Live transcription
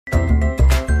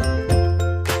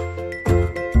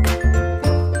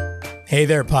Hey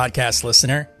there, podcast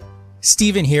listener.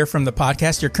 Steven here from the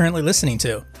podcast you're currently listening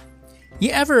to. You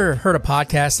ever heard a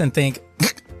podcast and think,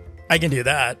 I can do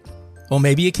that? Well,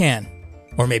 maybe you can.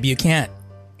 Or maybe you can't.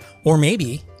 Or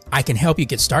maybe I can help you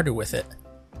get started with it.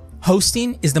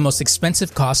 Hosting is the most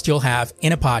expensive cost you'll have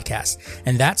in a podcast,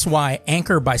 and that's why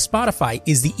Anchor by Spotify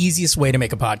is the easiest way to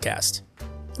make a podcast.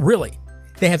 Really,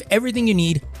 they have everything you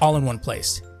need all in one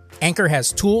place. Anchor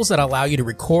has tools that allow you to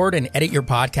record and edit your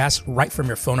podcast right from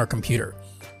your phone or computer.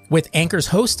 With Anchor's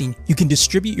hosting, you can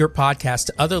distribute your podcast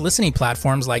to other listening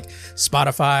platforms like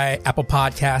Spotify, Apple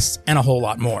Podcasts, and a whole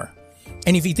lot more.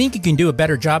 And if you think you can do a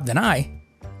better job than I,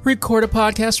 record a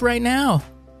podcast right now.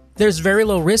 There's very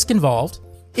low risk involved.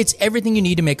 It's everything you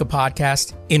need to make a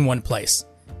podcast in one place.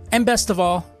 And best of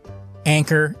all,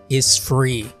 Anchor is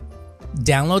free.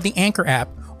 Download the Anchor app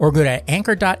or go to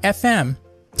anchor.fm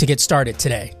to get started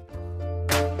today.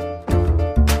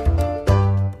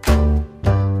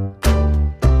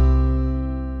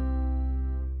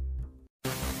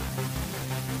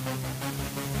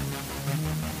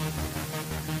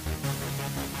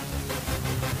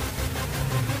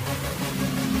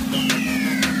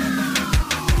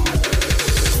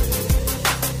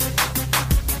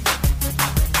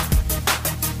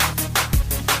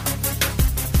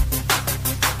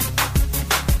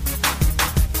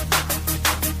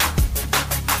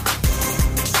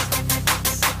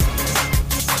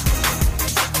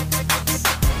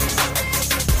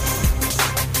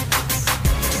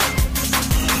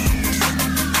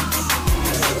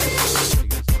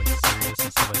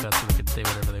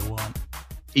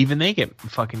 Even they get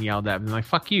fucking yelled at. I'm like,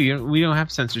 fuck you. We don't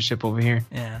have censorship over here.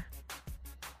 Yeah.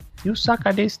 You suck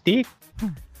on this dick.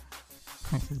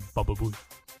 Baba booey.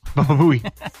 Baba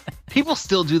booey. People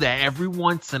still do that every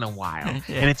once in a while.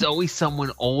 Yeah. And it's always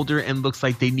someone older and looks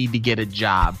like they need to get a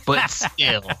job. But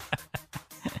still.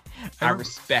 I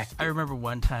respect it. I remember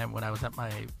one time when I was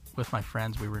with my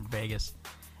friends, we were in Vegas.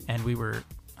 And we were,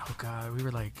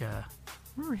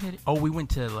 we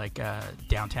went to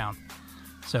downtown.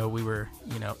 So we were,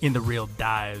 in the real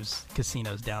dives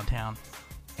casinos downtown,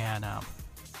 and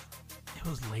it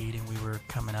was late, and we were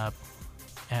coming up,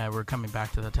 and we were coming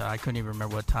back to the hotel. I couldn't even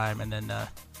remember what time, and then I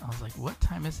was like, "What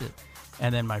time is it?"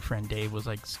 And then my friend Dave was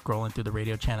like scrolling through the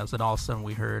radio channels, and all of a sudden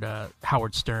we heard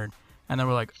Howard Stern, and then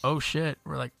we're like, "Oh shit!"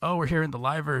 We're like, "Oh, we're hearing the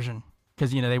live version,"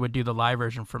 because they would do the live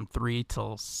version from 3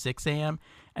 till 6 a.m.,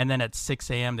 and then at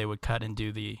 6 a.m. they would cut and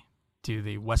do the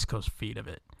West Coast feed of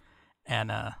it.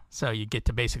 And so you get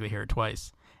to basically hear it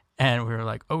twice. And we were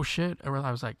like, oh, shit. And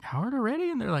I was like, Howard already?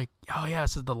 And they're like, oh, yeah,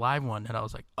 this is the live one. And I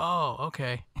was like, oh,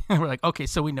 okay. And we're like, okay,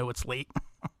 so we know it's late.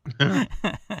 I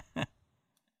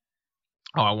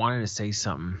wanted to say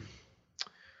something.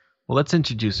 Well, let's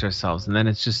introduce ourselves. And then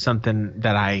it's just something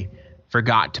that I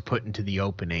forgot to put into the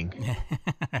opening.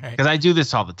 Because I do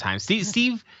this all the time.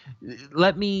 Steve,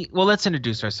 let's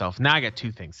introduce ourselves. Now I got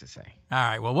two things to say. All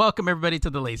right. Well, welcome everybody to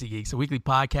The Lazy Geeks, a weekly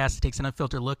podcast that takes an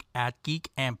unfiltered look at geek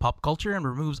and pop culture and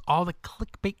removes all the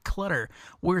clickbait clutter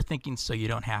we're thinking so you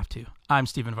don't have to. I'm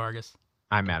Steven Vargas.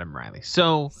 I'm Adam Riley.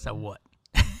 So what?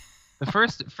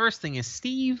 The first thing is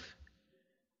Steve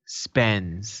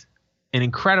spends an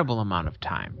incredible amount of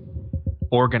time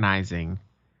organizing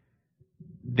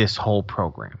this whole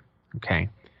program. Okay,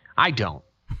 I don't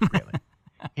really.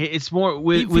 It's more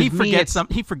with he me. He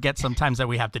forgets sometimes that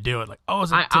we have to do it. Like, oh,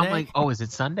 is it today? I'm like, oh, is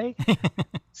it Sunday?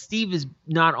 Steve is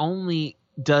not only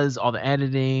does all the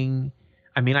editing.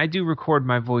 I mean, I do record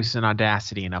my voice in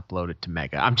Audacity and upload it to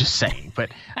Mega. I'm just saying,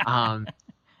 but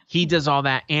he does all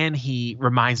that, and he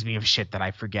reminds me of shit that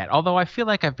I forget. Although I feel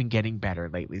like I've been getting better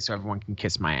lately, so everyone can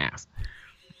kiss my ass.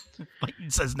 Like he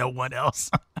says no one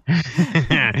else.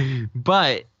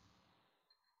 But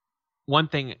one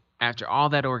thing, after all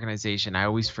that organization, I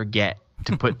always forget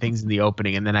to put things in the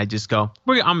opening, and then I just go,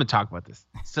 I'm going to talk about this.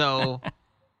 So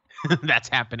that's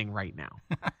happening right now.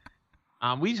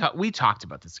 We talked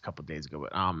about this a couple of days ago,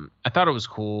 but I thought it was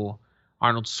cool.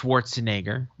 Arnold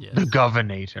Schwarzenegger, yes, the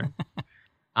Governator,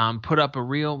 put up a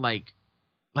real like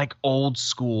old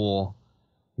school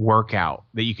workout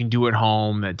that you can do at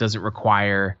home that doesn't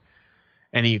require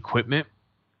any equipment.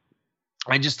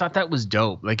 I just thought that was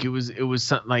dope. Like it was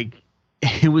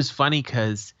funny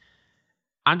because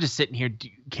I'm just sitting here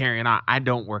carrying on. I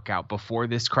don't work out before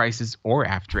this crisis or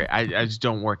after it. I just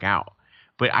don't work out.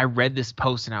 But I read this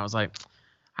post and I was like,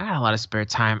 I got a lot of spare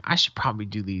time. I should probably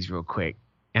do these real quick.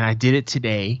 And I did it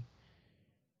today.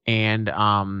 And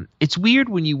it's weird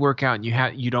when you work out and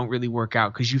you don't really work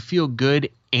out because you feel good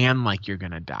and like you're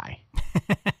gonna die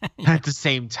at the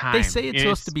same time. They say it's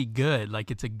supposed to be good,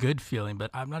 like it's a good feeling, but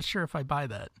I'm not sure if I buy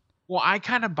that. Well, I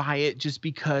kind of buy it just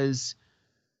because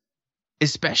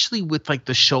especially with like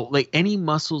the shoulder, like any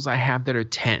muscles I have that are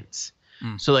tense.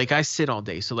 So like I sit all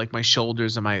day. So like my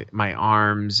shoulders and my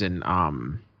arms and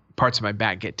parts of my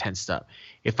back get tensed up.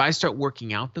 If I start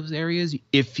working out those areas,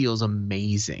 it feels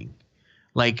amazing.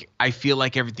 Like I feel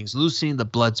like everything's loosening, the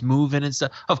blood's moving and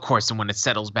stuff. Of course, and when it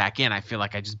settles back in, I feel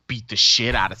like I just beat the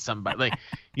shit out of somebody. Like,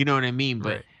 you know what I mean?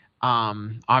 But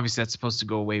obviously that's supposed to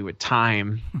go away with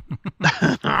time.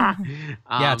 Yeah,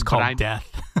 it's called death.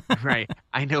 Right.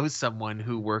 I know someone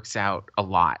who works out a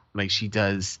lot. Like she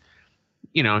does,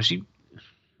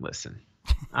 listen,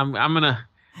 I'm gonna,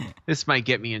 this might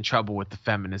get me in trouble with the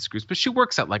feminist groups, but she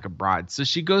works out like a broad. So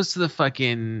she goes to the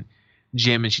fucking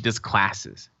gym and she does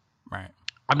classes. Right.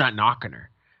 I'm not knocking her.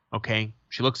 Okay.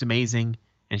 She looks amazing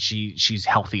and she's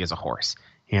healthy as a horse,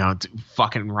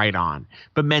 fucking right on.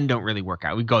 But men don't really work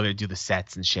out. We go there, do the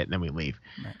sets and shit, and then we leave.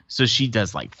 Right. So she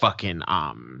does like fucking,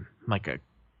 like a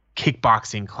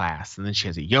kickboxing class. And then she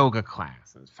has a yoga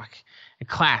class and a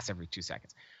class every 2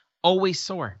 seconds. Always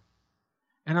sore.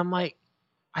 And I'm like,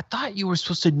 I thought you were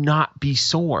supposed to not be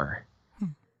sore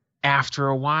after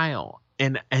a while.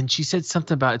 And she said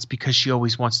something about it's because she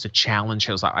always wants to challenge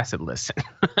herself. I said, listen,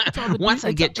 once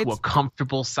I get to a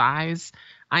comfortable size,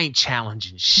 I ain't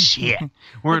challenging shit.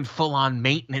 We're in full on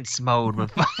maintenance mode.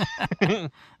 With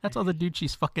That's all the dude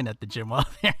she's fucking at the gym while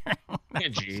there. Yeah,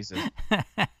 Jesus.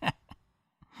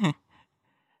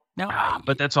 No,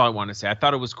 but that's all I want to say. I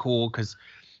thought it was cool because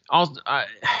I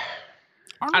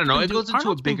don't know. It goes into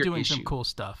a bigger doing issue. Some cool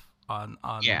stuff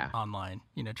online.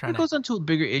 It goes into a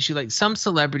bigger issue. Like some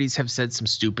celebrities have said some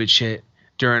stupid shit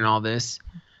during all this,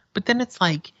 but then it's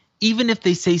like even if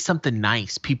they say something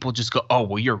nice, people just go, "Oh,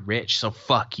 well, you're rich, so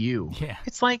fuck you." Yeah,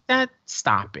 it's like that.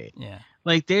 Stop it. Yeah,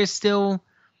 like there's still,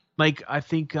 like I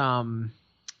think,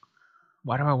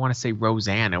 why do I want to say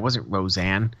Roseanne? It wasn't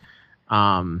Roseanne.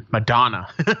 Madonna.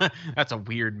 That's a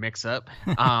weird mix-up.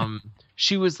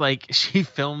 She was like she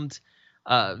filmed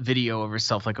a video of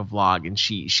herself, like a vlog, and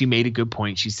she made a good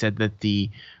point. She said that the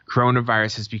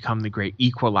coronavirus has become the great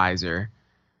equalizer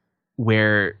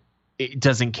where it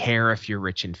doesn't care if you're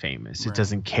rich and famous. Right. It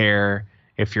doesn't care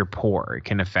if you're poor. It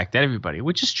can affect everybody,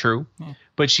 which is true. Yeah.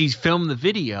 But she filmed the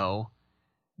video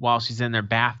while she's in their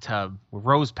bathtub with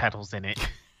rose petals in it.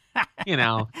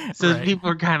 So right. People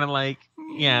are kind of like,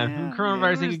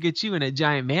 coronavirus ain't gonna get you in a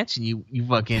giant mansion you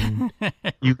fucking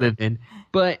you live in.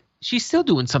 But she's still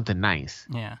doing something nice.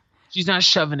 Yeah. She's not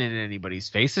shoving it in anybody's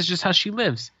face. It's just how she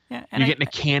lives. Yeah. And you're getting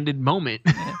a candid moment.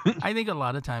 I think a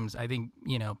lot of times,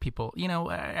 people,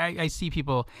 I see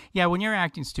people, when you're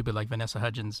acting stupid like Vanessa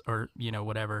Hudgens or,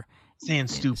 whatever. Saying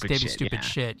stupid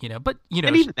shit. But,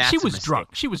 she was drunk.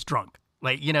 She was drunk.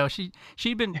 Like,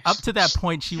 she'd been up to that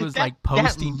point. She was like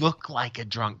posting. That looked like a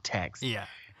drunk text. Yeah.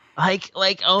 I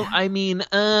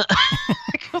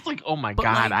was like, oh my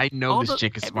God, I know this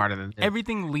chick is smarter than this.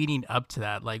 Everything leading up to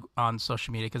that, like on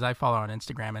social media, because I follow her on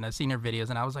Instagram and I've seen her videos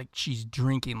and I was like, she's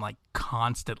drinking like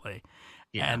constantly.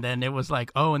 Yeah. And then it was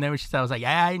like, and then when she said, I was like,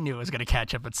 I knew it was going to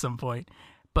catch up at some point.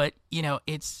 But,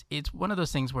 it's one of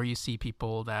those things where you see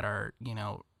people that are,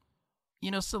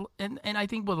 so, and I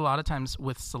think with a lot of times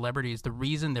with celebrities, the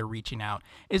reason they're reaching out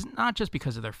is not just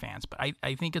because of their fans, but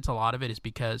I think it's a lot of it is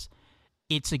because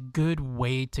it's a good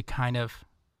way to kind of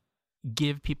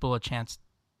give people a chance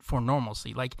for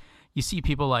normalcy. Like you see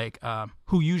people like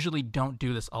who usually don't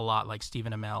do this a lot, like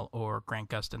Stephen Amell or Grant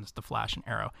Gustin's The Flash and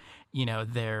Arrow.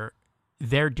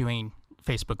 They're doing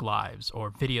Facebook Lives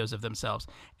or videos of themselves,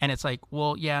 and it's like,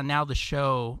 well, now the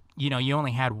show, you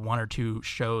only had 1 or 2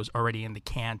 shows already in the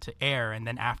can to air, and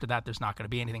then after that, there's not going to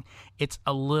be anything. It's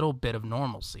a little bit of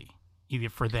normalcy, either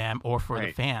for them or for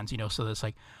the fans, so it's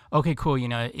like, okay, cool,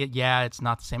 it's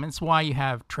not the same. And it's why you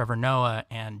have Trevor Noah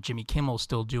and Jimmy Kimmel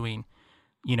still doing,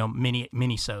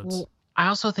 mini-sodes. Well, I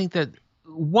also think that,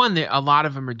 a lot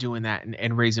of them are doing that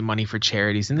and raising money for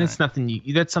charities, and that's something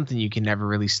you can never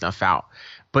really snuff out.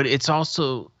 But it's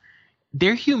also,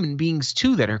 they're human beings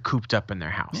too that are cooped up in their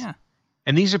house. Yeah.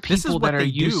 And these are people that are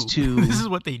used to. This is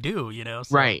what they do, So.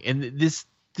 Right. And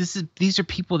these are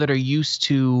people that are used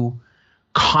to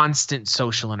constant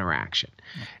social interaction.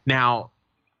 Yeah. Now,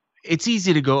 it's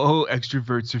easy to go,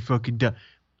 extroverts are fucking dumb.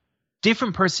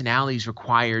 Different personalities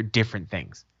require different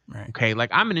things. Right. Okay,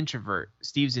 like I'm an introvert.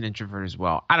 Steve's an introvert as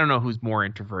well. I don't know who's more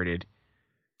introverted.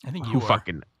 I think you are.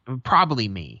 Probably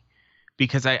me,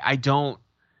 because I don't.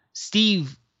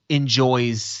 Steve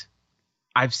enjoys.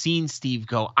 I've seen Steve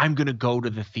go, I'm going to go to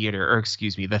the theater, or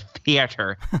excuse me, the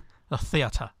theater. The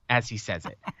theater. As he says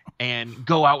it. And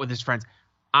go out with his friends.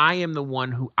 I am the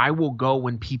one who I will go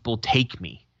when people take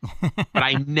me. But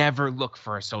I never look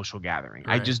for a social gathering.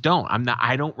 Right. I just don't.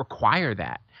 I don't require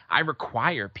that. I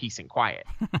require peace and quiet.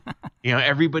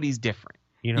 Everybody's different.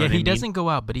 You know yeah, what I he mean? doesn't go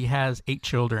out, but he has 8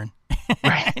 children.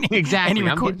 Right. Exactly. I'm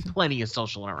records. getting plenty of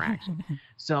social interaction.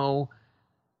 So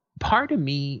part of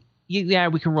me, yeah,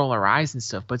 we can roll our eyes and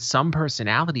stuff, but some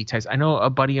personality types, I know a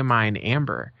buddy of mine,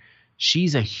 Amber,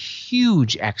 she's a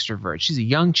huge extrovert. She's a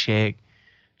young chick.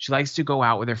 She likes to go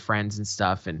out with her friends and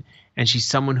stuff. And she's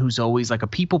someone who's always like a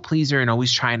people pleaser and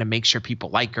always trying to make sure people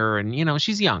like her. And,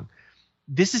 she's young.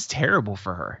 This is terrible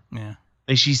for her. Yeah.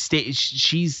 And she's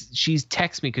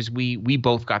texted me because we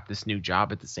both got this new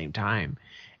job at the same time.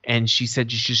 And she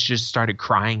said she just started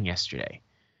crying yesterday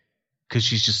because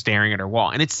she's just staring at her wall.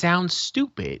 And it sounds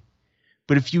stupid,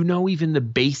 but if you know even the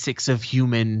basics of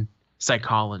human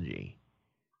psychology,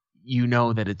 you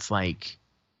know that it's like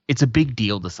it's a big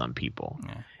deal to some people.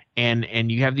 Yeah.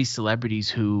 And you have these celebrities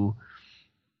who,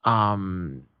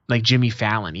 like Jimmy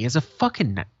Fallon, he has a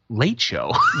fucking late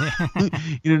show.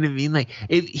 You know what I mean? Like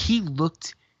he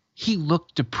looked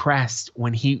depressed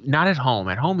when not at home.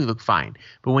 At home he looked fine,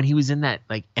 but when he was in that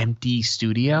like empty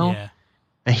studio,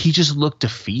 he just looked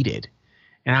defeated.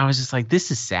 And I was just like,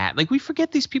 this is sad. Like we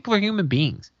forget these people are human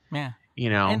beings. Yeah.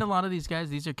 And a lot of these guys,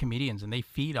 these are comedians, and they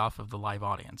feed off of the live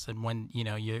audience. And when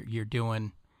you're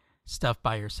doing stuff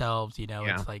by yourselves,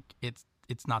 it's like it's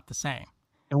not the same.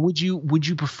 And would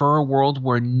you prefer a world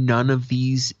where none of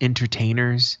these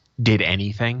entertainers did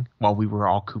anything while we were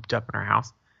all cooped up in our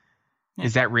house? Yeah.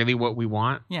 Is that really what we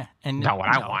want? Yeah, and not what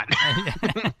I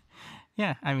want.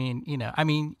 Yeah, I mean,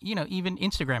 even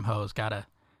Instagram hoes got a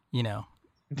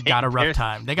rough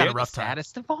time. They got a rough time.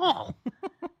 Saddest of all.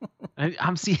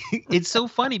 I'm seeing. It's so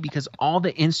funny because all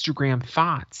the Instagram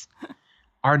thoughts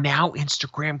are now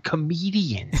Instagram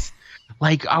comedians.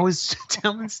 Like I was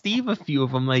telling Steve a few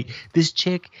of them. Like this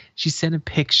chick, she sent a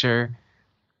picture,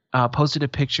 posted a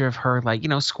picture of her like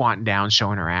squatting down,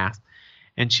 showing her ass,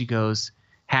 and she goes,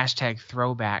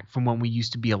 #throwback from when we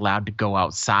used to be allowed to go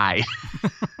outside.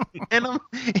 And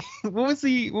what was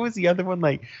the other one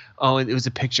like? Oh, it was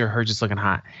a picture of her just looking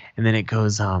hot, and then it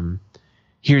goes,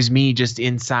 here's me just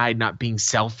inside not being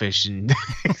selfish, and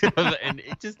and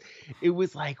it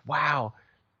was like, wow,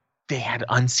 they had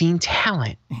unseen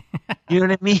talent. You know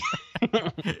what I mean?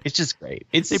 It's just great.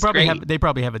 They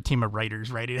probably have a team of writers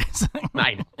writing it.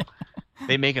 I know.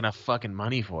 They make enough fucking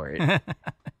money for it.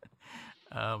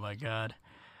 Oh my god.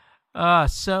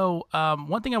 So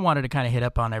one thing I wanted to kind of hit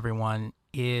up on everyone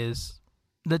is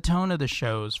the tone of the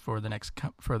shows for the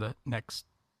next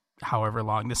however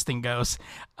long this thing goes.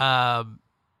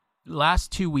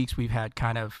 Last 2 weeks we've had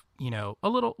kind of a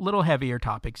little heavier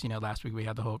topics. Last week we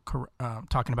had the whole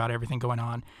talking about everything going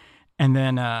on, and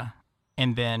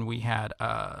then we had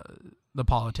the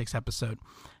politics episode.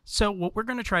 So what we're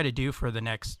going to try to do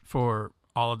for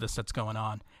all of this that's going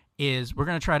on is we're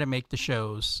going to try to make the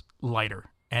shows lighter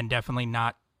and definitely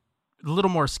not a little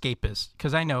more escapist,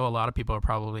 because I know a lot of people are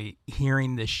probably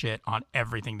hearing this shit on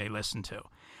everything they listen to.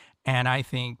 And I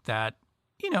think that,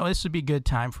 this would be a good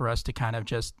time for us to kind of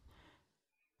just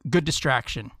good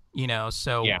distraction,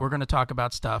 so we're going to talk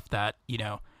about stuff that,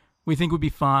 we think would be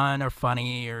fun or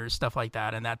funny or stuff like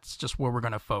that. And that's just where we're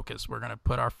going to focus. We're going to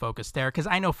put our focus there. Because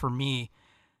I know for me,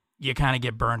 you kind of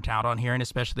get burnt out on here, and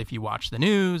especially if you watch the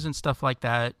news and stuff like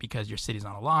that, because your city's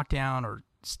on a lockdown or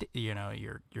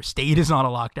your state is on a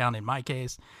lockdown. In my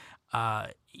case,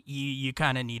 you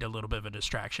kind of need a little bit of a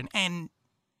distraction, and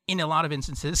in a lot of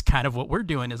instances, kind of what we're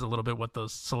doing is a little bit what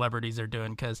those celebrities are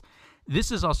doing, because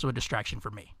this is also a distraction for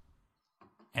me,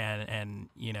 and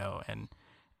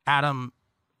Adam,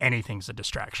 anything's a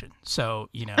distraction. So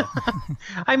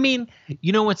I mean,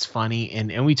 what's funny,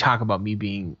 and we talk about me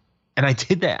being. And I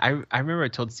did that. I remember I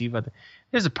told Steve about that.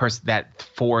 There's a person, that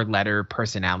 4-letter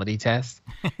personality test,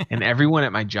 and everyone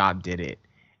at my job did it.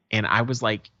 And I was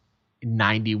like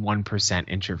 91%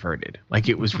 introverted. Like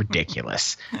it was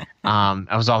ridiculous.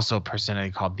 I was also a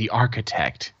personality called the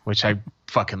architect, which I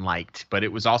fucking liked, but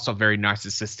it was also very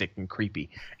narcissistic and creepy.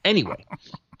 Anyway,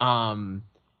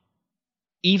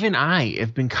 even I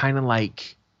have been kind of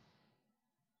like,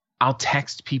 I'll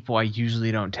text people I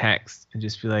usually don't text and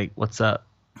just be like, what's up?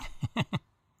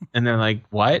 And they're like,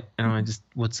 what? And I'm like, just,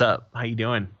 what's up? How you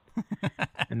doing?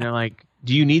 And they're like,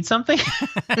 do you need something?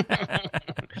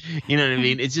 You know what I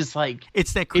mean? It's just like,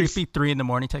 it's that creepy 3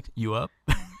 a.m. text. You up?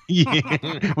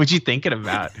 Yeah. What you thinking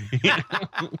about?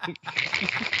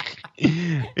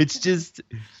 It's just,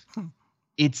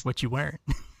 it's what you wearing.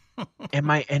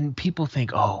 And people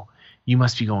think, oh, you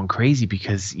must be going crazy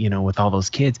because, with all those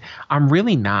kids. I'm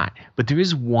really not. But there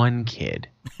is one kid,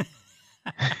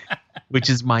 which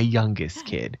is my youngest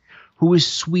kid, who is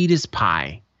sweet as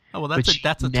pie. Oh, well, that's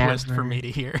a twist for me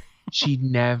to hear. She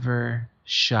never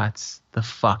shuts the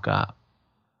fuck up.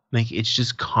 Like, it's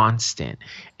just constant.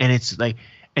 And it's like,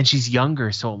 and she's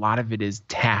younger, so a lot of it is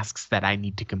tasks that I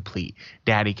need to complete.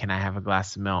 Daddy, can I have a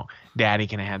glass of milk? Daddy,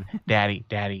 can I have daddy?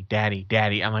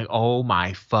 I'm like, oh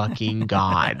my fucking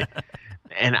God.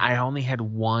 And I only had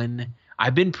one.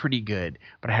 I've been pretty good,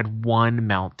 but I had one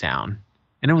meltdown.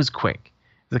 And it was quick.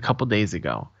 It was a couple days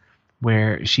ago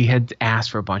where she had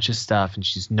asked for a bunch of stuff and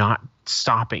she's not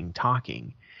stopping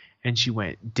talking. And she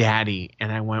went, Daddy.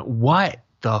 And I went, what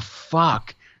the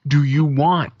fuck do you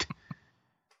want?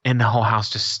 And the whole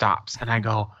house just stops. And I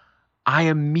go, I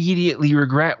immediately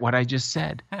regret what I just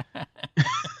said.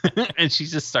 And she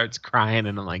just starts crying.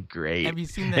 And I'm like, great. Have you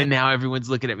seen that? And now everyone's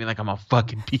looking at me like I'm a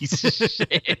fucking piece of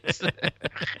shit.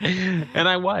 And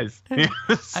I was.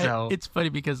 So it's funny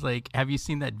because, like, have you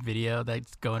seen that video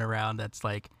that's going around that's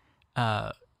like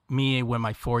me when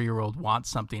my 4-year-old wants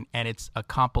something? And it's a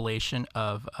compilation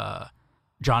of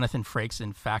Jonathan Frakes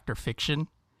in Fact or Fiction.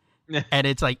 And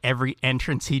it's like every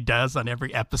entrance he does on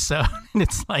every episode. And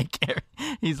it's like,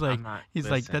 he's like,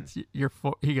 that's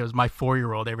he goes, my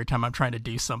 4-year-old, every time I'm trying to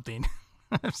do something,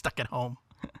 I'm stuck at home.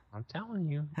 I'm telling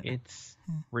you, it's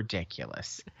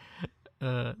ridiculous.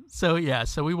 So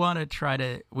we want to try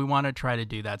to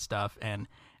do that stuff and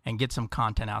get some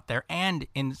content out there. And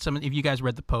if you guys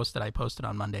read the post that I posted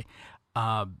on Monday,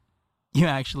 you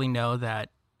actually know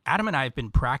that Adam and I have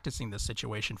been practicing this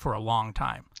situation for a long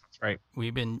time. Right.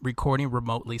 We've been recording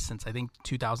remotely since I think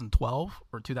 2012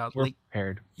 or 2000. We're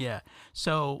prepared. Yeah.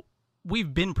 So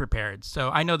we've been prepared.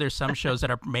 So I know there's some shows that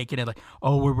are making it like,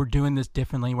 oh, we're doing this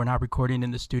differently. We're not recording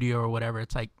in the studio or whatever.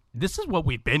 It's like, this is what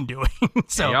we've been doing.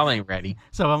 So yeah, y'all ain't ready.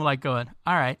 So I'm like going,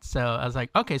 all right. So I was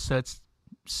like, okay, so it's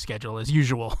schedule as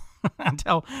usual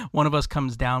until one of us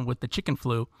comes down with the chicken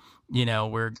flu. You know,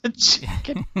 we're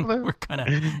kind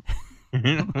of.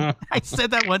 I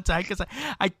said that one time because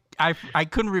I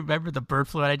couldn't remember the bird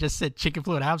flu and I just said chicken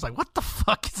flu and I was like, what the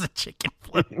fuck is a chicken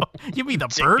flu? You mean the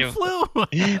bird flu?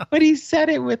 But he said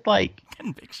it with like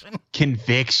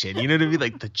conviction. You know what I mean?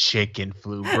 Like the chicken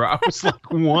flu, bro. I was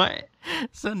like, what?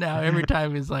 So now every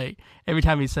time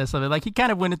he says something, like he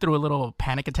kind of went through a little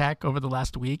panic attack over the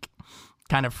last week,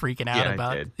 kind of freaking out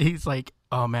about it. He's like,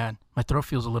 oh man, my throat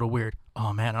feels a little weird.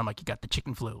 Oh man, I'm like, you got the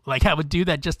chicken flu. Like I would do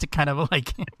that just to kind of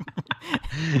like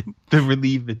to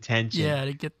relieve the tension. Yeah,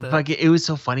 to get the like it was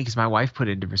so funny because my wife put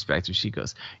it into perspective. She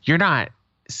goes, you're not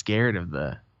scared of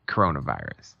the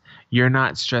coronavirus. You're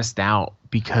not stressed out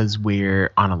because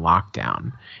we're on a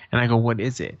lockdown. And I go, what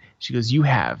is it? She goes, you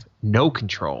have no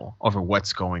control over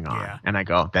what's going on. Yeah. And I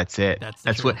go, that's it.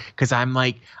 That's what, because I'm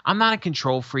like, I'm not a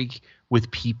control freak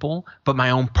with people, but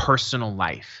my own personal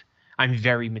life. I'm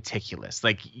very meticulous.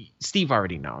 Like Steve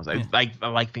already knows. I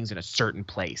like things in a certain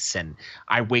place, and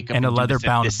I wake up and a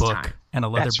leather-bound book time. And a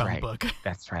leather-bound book.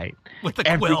 That's right. With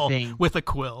a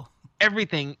quill.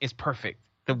 Everything is perfect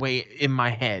the way in my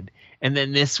head. And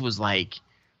then this was like,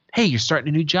 hey, you're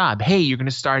starting a new job. Hey, you're going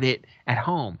to start it at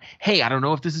home. Hey, I don't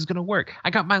know if this is going to work.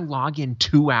 I got my login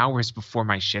 2 hours before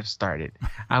my shift started.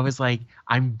 I was like,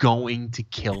 I'm going to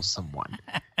kill someone.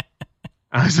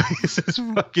 I was like, this is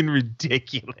fucking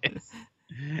ridiculous.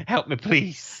 Help me,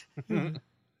 please.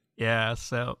 Yeah,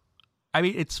 so, I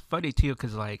mean, it's funny, too,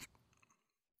 because, like,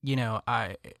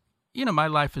 my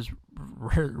life is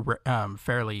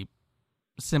fairly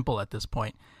simple at this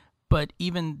point. But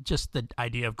even just the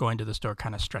idea of going to the store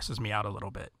kind of stresses me out a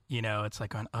little bit. It's like,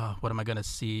 going, oh, what am I going to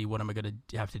see? What am I going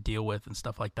to have to deal with and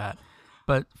stuff like that?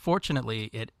 But fortunately,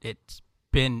 it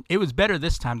was better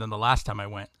this time than the last time I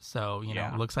went. So,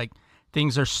 It looks like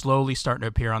things are slowly starting to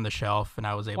appear on the shelf, and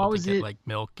I was able to get like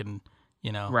milk and,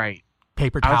 right,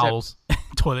 paper towels,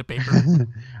 toilet paper.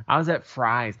 I was at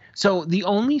Fry's. So the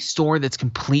only store that's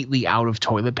completely out of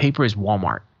toilet paper is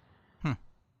Walmart.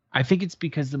 I think it's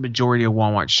because the majority of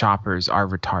Walmart shoppers are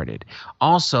retarded.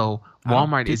 Also,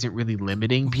 Walmart isn't really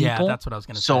limiting people. Yeah, that's what I was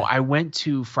going to say. So I went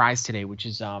to Fry's today, which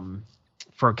is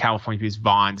for California people, it's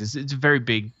Vons. It's a very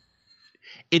big.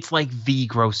 It's like the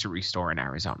grocery store in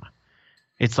Arizona.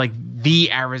 It's like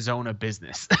the Arizona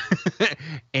business.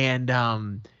 And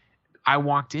I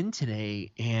walked in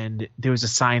today and there was a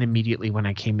sign immediately when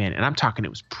I came in. And I'm talking, it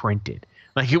was printed.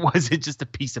 Like it wasn't just a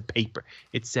piece of paper.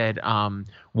 It said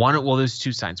there's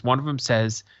two signs. One of them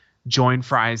says join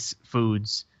Fry's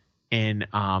Foods in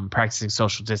practicing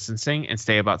social distancing and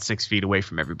stay about 6 feet away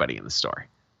from everybody in the store.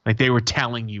 Like they were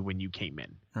telling you when you came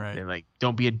in. Right. They're like,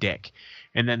 don't be a dick.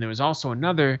 And then there was also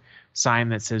another sign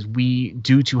that says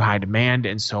due to high demand,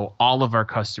 and so all of our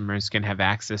customers can have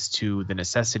access to the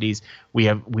necessities. We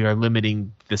are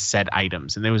limiting the said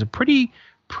items. And there was a pretty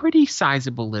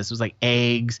sizable list. It was like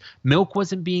eggs. Milk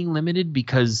wasn't being limited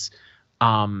because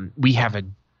we have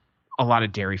a lot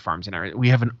of dairy farms in our. We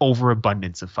have an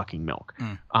overabundance of fucking milk.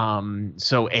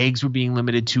 So eggs were being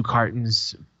limited 2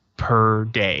 cartons per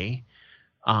day,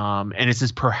 and it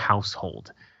says per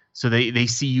household. So they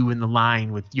see you in the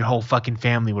line with your whole fucking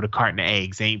family with a carton of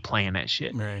eggs. They ain't playing that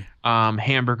shit. Right.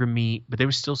 Hamburger meat, but they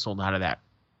were still sold out of that.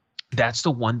 That's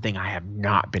the one thing I have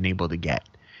not been able to get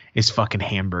is fucking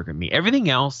hamburger meat. Everything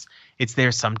else, it's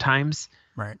there sometimes.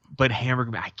 Right. But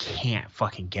hamburger meat, I can't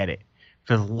fucking get it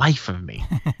for the life of me.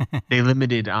 They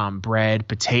limited bread,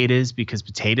 potatoes, because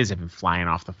potatoes have been flying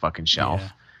off the fucking shelf.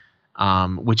 Yeah.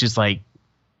 Which is like,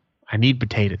 I need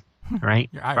potatoes, right?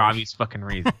 For obvious fucking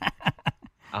reason.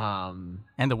 And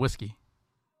the whiskey.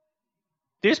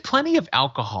 There's plenty of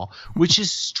alcohol, which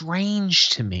is strange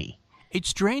to me. It's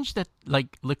strange that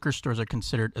like liquor stores are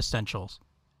considered essentials.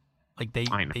 Like they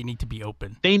need to be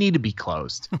open. They need to be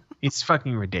closed. It's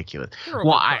fucking ridiculous.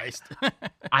 Well,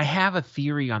 I have a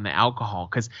theory on the alcohol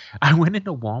because I went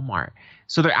into Walmart.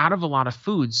 So they're out of a lot of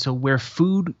food. So where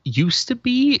food used to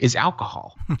be is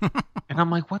alcohol. And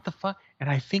I'm like, what the fuck? And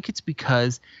I think it's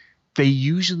because they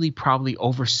usually probably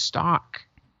overstock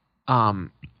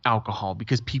alcohol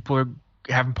because people are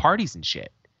having parties and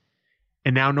shit.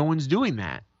 And now no one's doing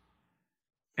that.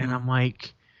 And I'm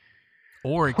like,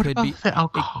 or it could be the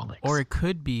alcoholics, or it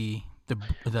could be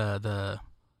the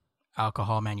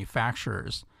alcohol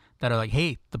manufacturers that are like,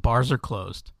 hey, the bars are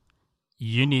closed.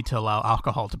 You need to allow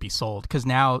alcohol to be sold because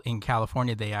now in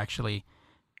California they actually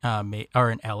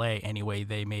or in LA anyway,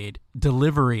 they made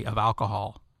delivery of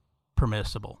alcohol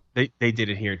permissible. They did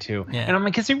it here too, yeah. And I'm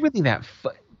like, is it really that?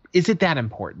 Is it that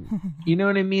important? You know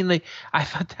what I mean? Like, I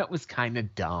thought that was kind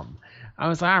of dumb. I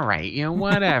was like, all right,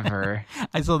 whatever.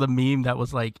 I saw the meme that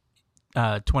was like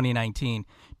 2019,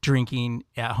 drinking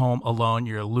at home alone,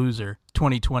 you're a loser.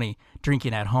 2020,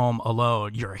 drinking at home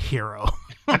alone, you're a hero.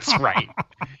 That's right.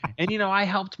 And, I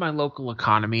helped my local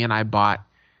economy and I bought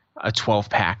a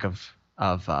 12-pack of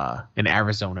an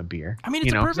Arizona beer. I mean,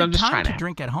 it's a perfect time to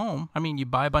drink at home. I mean, you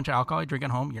buy a bunch of alcohol, you drink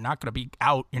at home. You're not going to be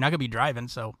out. You're not going to be driving,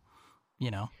 so...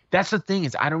 That's the thing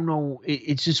is I don't know.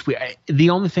 It's just weird.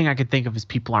 The only thing I could think of is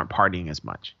people aren't partying as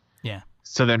much. Yeah.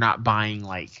 So they're not buying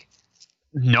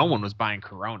no one was buying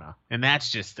Corona, and that's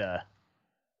just a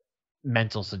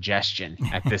mental suggestion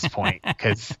at this point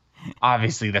because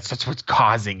obviously that's what's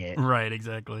causing it. Right.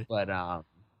 Exactly. But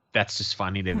that's just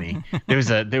funny to me. There was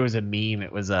a meme.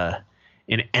 It was an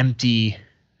empty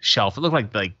shelf. It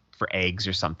looked like for eggs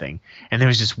or something, and there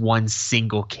was just one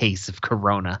single case of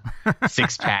Corona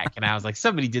 6-pack, and I was like,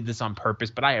 somebody did this on purpose,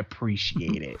 but I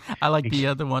appreciate it. I like the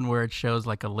other one where it shows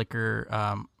like a liquor,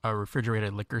 a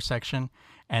refrigerated liquor section,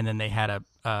 and then they had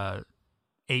a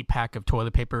 8-pack of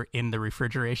toilet paper in the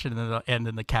refrigeration, and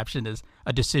then the caption is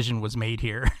 "A decision was made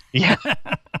here." Yeah.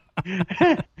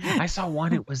 I saw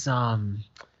one. It was what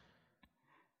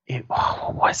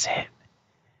was it?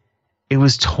 It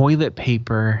was toilet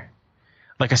paper.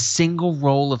 Like a single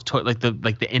roll of toilet,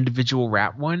 like the individual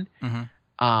wrap one,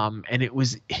 and it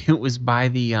was by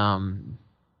the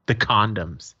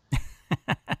condoms,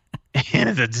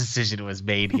 and the decision was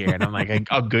made here, and I'm like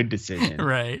a good decision,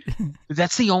 right?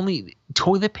 That's the only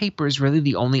toilet paper is really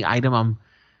the only item I'm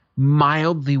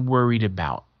mildly worried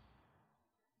about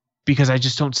because I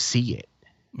just don't see it,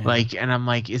 and I'm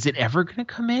like, is it ever gonna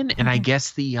come in? And I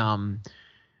guess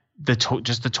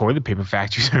just the toilet paper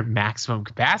factories are maximum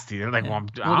capacity. They're like,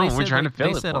 we're trying to fill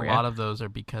it. They said a lot of those are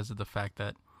because of the fact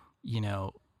that,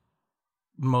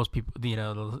 most people,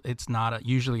 it's not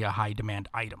usually a high demand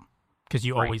item because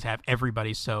you always have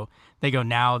everybody. So they go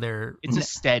now it's a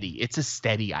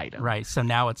steady item. Right. So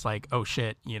now it's like, oh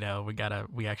shit, we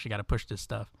actually got to push this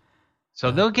stuff.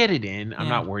 So they'll get it in. I'm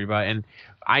not worried about it. And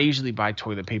I usually buy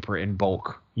toilet paper in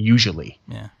bulk usually.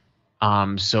 Yeah.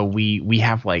 So we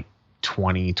have like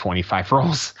 20, 25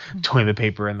 rolls toilet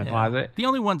paper in the closet. The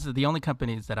only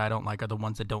companies that I don't like are the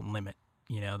ones that don't limit.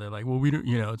 They're like, well, we don't,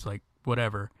 it's like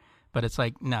whatever. But it's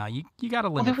like, nah, you got to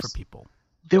limit for people.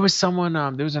 There was someone,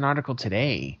 there was an article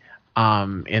today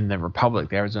in the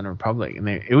Arizona Republic, and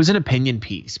it was an opinion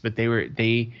piece, but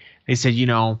they said,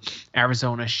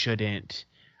 Arizona shouldn't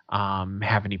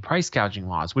have any price gouging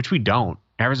laws, which we don't.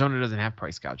 Arizona doesn't have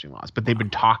price gouging laws, but they've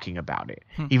been talking about it.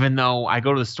 Even though I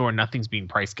go to the store, nothing's being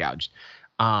price gouged.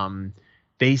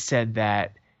 They said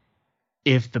that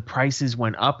if the prices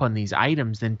went up on these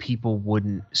items, then people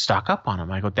wouldn't stock up on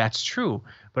them. I go, that's true.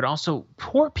 But also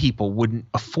poor people wouldn't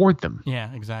afford them.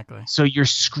 Yeah, exactly. So you're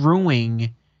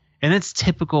screwing, and it's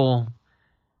typical.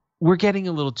 We're getting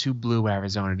a little too blue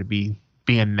Arizona to be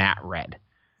being that red.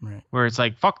 Right. Where it's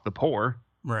like, fuck the poor.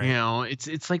 Right.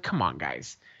 It's like, come on,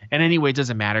 guys. And anyway, it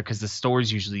doesn't matter because the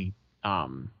stores usually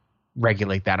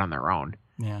regulate that on their own.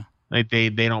 Yeah. Like they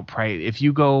don't price. If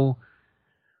you go,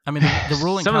 I mean, the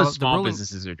rule in some of the small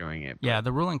businesses are doing it. But. Yeah,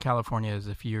 the rule in California is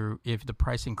if the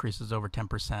price increases over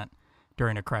 10%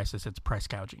 during a crisis, it's price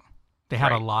gouging. They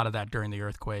had a lot of that during the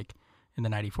earthquake, in the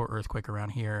 '94 earthquake around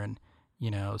here, and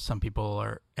some people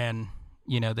are, and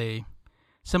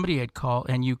somebody had called,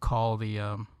 and you call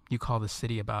the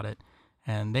city about it,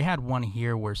 and they had one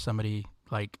here where somebody,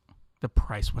 like, the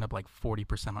price went up like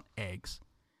 40% on eggs.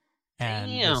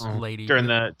 And this lady during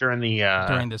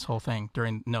this whole thing,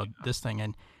 this thing,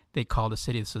 and they called the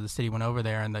city. So the city went over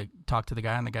there and they talked to the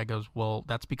guy, and the guy goes, "Well,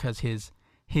 that's because his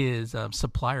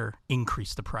supplier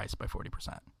increased the price by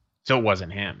 40%." So it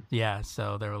wasn't him. Yeah.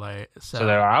 So they were like, so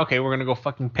they're like, okay, we're gonna go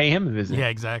fucking pay him a visit. Yeah,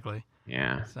 exactly.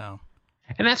 Yeah. So,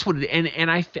 and that's what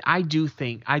I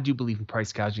do believe in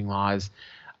price gouging laws.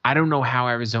 I don't know how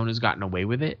Arizona's gotten away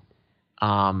with it.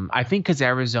 I think because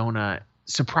Arizona,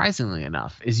 surprisingly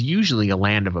enough, is usually a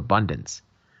land of abundance.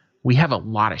 We have a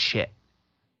lot of shit.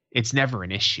 It's never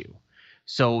an issue.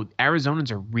 So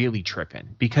Arizonans are really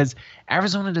tripping because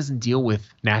Arizona doesn't deal with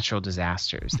natural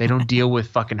disasters. They don't deal with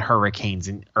fucking hurricanes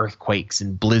and earthquakes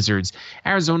and blizzards.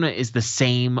 Arizona is the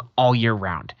same all year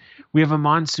round. We have a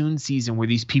monsoon season where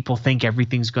these people think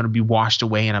everything's going to be washed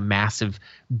away in a massive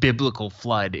biblical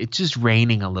flood. It's just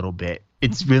raining a little bit.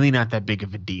 It's really not that big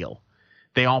of a deal.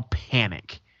 They all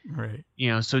panic. Right.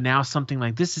 So now something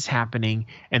like this is happening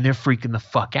and they're freaking the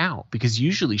fuck out because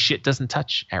usually shit doesn't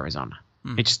touch Arizona.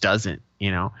 It just doesn't,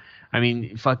 I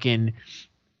mean, fucking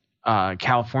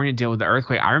California deal with the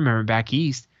earthquake. I remember back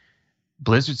east,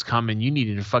 blizzards come and you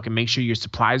needed to fucking make sure your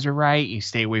supplies are right. You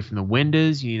stay away from the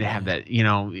windows. You need to have that,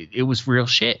 it was real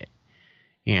shit.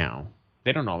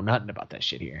 They don't know nothing about that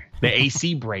shit here. The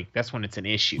AC break, that's when it's an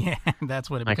issue. Yeah, that's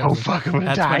when it becomes becomes. Oh fuck, I'm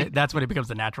gonna die. That's when it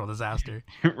becomes a natural disaster.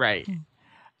 Right.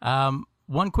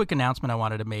 One quick announcement I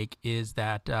wanted to make is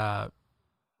that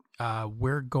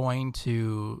we're going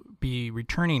to be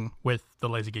returning with the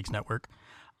Lazy Geeks Network.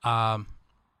 In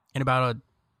about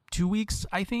 2 weeks,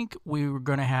 I think, we were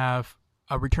going to have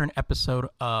a return episode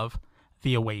of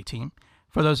The Away Team.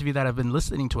 For those of you that have been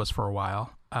listening to us for a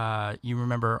while, you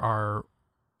remember our,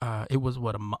 it was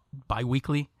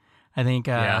bi-weekly, I think,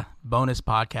 bonus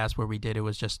podcast where we did. It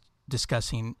was just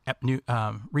discussing,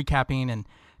 recapping and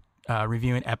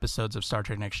reviewing episodes of Star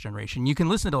Trek Next Generation. You can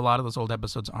listen to a lot of those old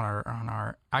episodes on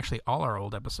our actually all our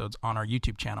old episodes on our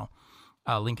YouTube channel.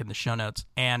 Link in the show notes.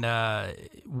 And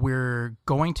we're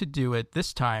going to do it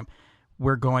this time.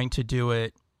 We're going to do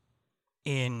it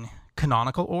in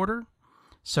canonical order.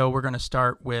 So we're going to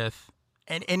start with,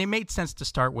 and it made sense to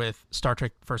start with Star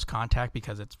Trek First Contact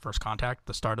because it's First Contact,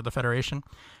 the start of the Federation.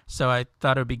 So I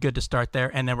thought it would be good to start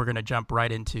there, and then we're going to jump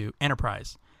right into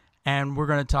Enterprise. And we're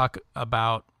going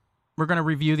to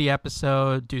review the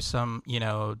episode, do some,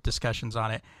 discussions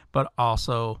on it, but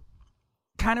also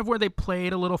kind of where they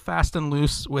played a little fast and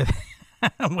loose with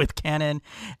with canon,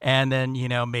 and then,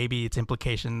 maybe its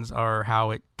implications or how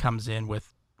it comes in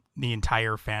with the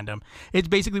entire fandom. It's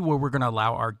basically where we're going to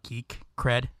allow our geek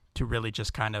cred to really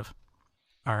just kind of,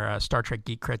 our Star Trek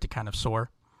geek cred to kind of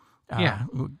soar.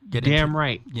 Damn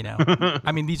right.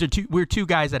 I mean, we're two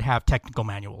guys that have technical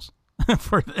manuals.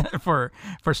 for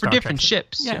Star different Trek.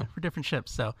 ships. Yeah, for different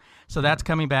ships. So that's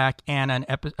coming back, and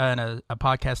a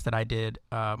podcast that I did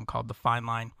called The Fine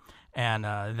Line, and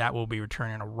that will be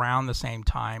returning around the same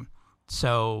time.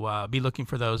 So be looking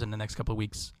for those in the next couple of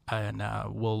weeks, and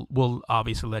we'll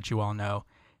obviously let you all know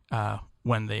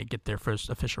when they get their first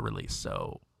official release.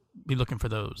 So be looking for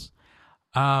those.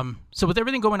 So with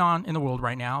everything going on in the world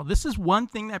right now, this is one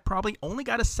thing that probably only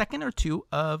got a second or two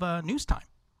of news time.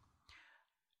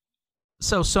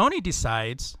 So Sony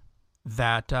decides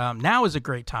that now is a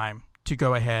great time to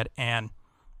go ahead and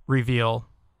reveal,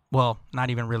 well,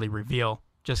 not even really reveal,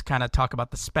 just kind of talk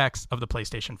about the specs of the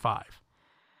PlayStation 5.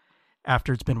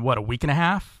 After it's been, a week and a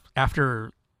half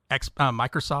after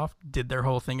Microsoft did their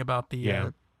whole thing about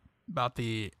the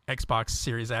Xbox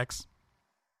Series X.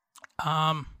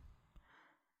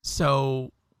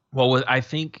 So, well, I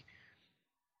think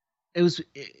it was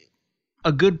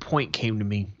a good point came to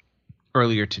me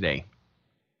earlier today,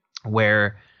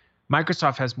 where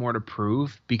Microsoft has more to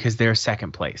prove because they're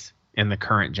second place in the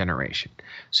current generation.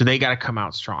 So they got to come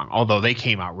out strong, although they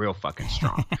came out real fucking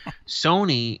strong.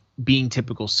 Sony, being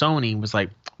typical Sony, was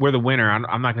like, we're the winner.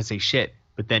 I'm not going to say shit.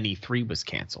 But then E3 was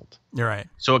canceled. You're right.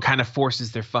 So it kind of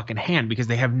forces their fucking hand because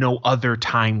they have no other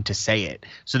time to say it.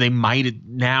 So they might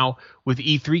now, with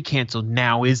E3 canceled,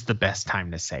 now is the best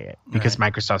time to say it because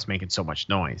Microsoft's making so much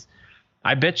noise.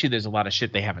 I bet you there's a lot of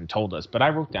shit they haven't told us, but I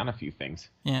wrote down a few things.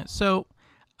 Yeah. So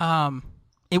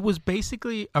It was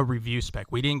basically a review spec.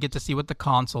 We didn't get to see what the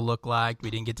console looked like. We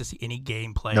didn't get to see any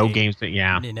gameplay. No games,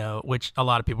 yeah. Which a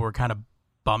lot of people were kind of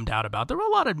bummed out about. There were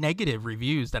a lot of negative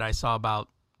reviews that I saw about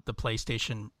the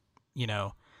PlayStation,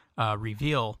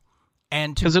 reveal.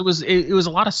 And because it was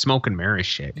a lot of smoke and mirrors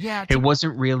shit. Yeah. It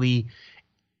wasn't really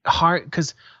hard,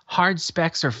 because hard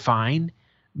specs are fine,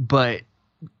 but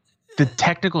the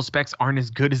technical specs aren't as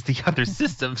good as the other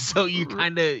systems, so you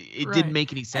kind of didn't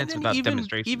make any sense without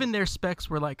demonstration. Even their specs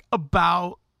were like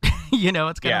about,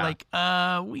 it's kind of like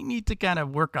we need to kind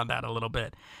of work on that a little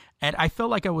bit. And I felt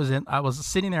like I was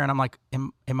sitting there and I'm like,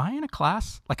 am I in a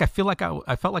class? Like I felt like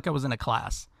I was in a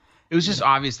class. It was just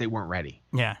obvious they weren't ready.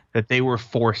 Yeah, that they were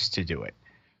forced to do it.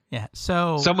 Yeah,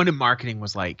 so someone in marketing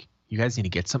was like, "You guys need to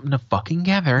get something to fucking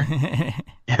gather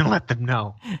and let them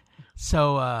know."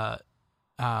 So.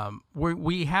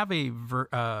 We have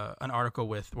an article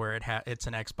where it's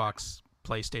an Xbox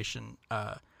PlayStation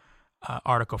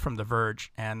article from The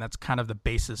Verge, and that's kind of the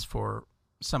basis for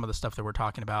some of the stuff that we're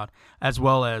talking about, as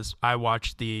well as I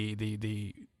watched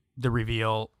the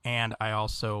reveal, and I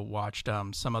also watched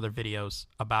some other videos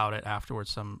about it afterwards.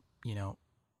 Some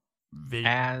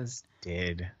as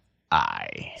did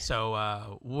I.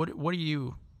 So what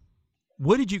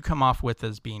did you come off with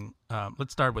as being?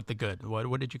 Let's start with the good.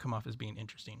 What did you come off as being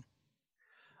interesting?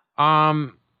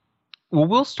 Well,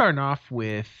 we'll start off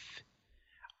with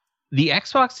the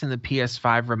Xbox and the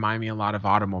PS5 remind me a lot of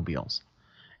automobiles,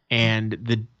 and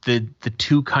the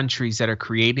two countries that are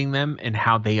creating them and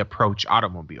how they approach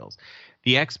automobiles.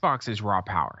 The Xbox is raw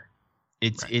power.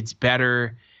 It's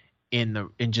better in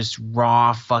just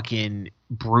raw fucking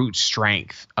brute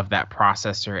strength of that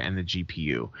processor and the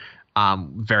GPU.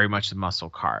 Very much the muscle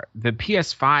car. The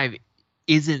PS5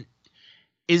 isn't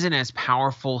as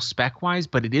powerful spec wise,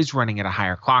 but it is running at a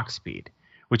higher clock speed,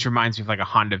 which reminds me of like a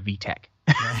Honda VTEC.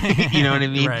 You know what I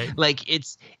mean? Right. Like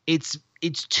it's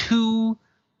two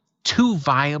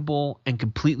viable and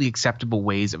completely acceptable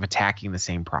ways of attacking the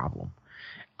same problem.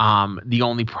 The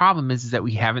only problem is that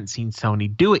we haven't seen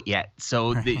Sony do it yet,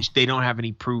 so they don't have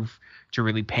any proof to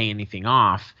really pay anything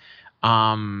off. Do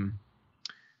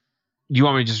you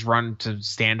want me to just run to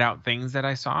standout things that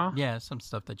I saw? Yeah, some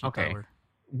stuff that you covered.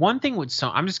 One thing with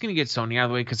Sony, I'm just going to get Sony out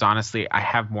of the way because honestly, I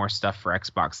have more stuff for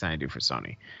Xbox than I do for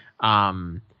Sony.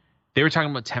 They were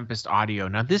talking about Tempest Audio.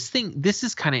 Now, this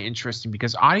is kind of interesting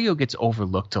because audio gets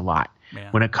overlooked a lot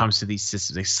when it comes to these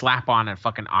systems. They slap on a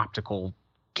fucking optical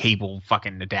cable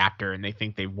fucking adapter and they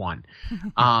think they won.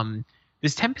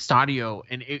 This Tempest Audio,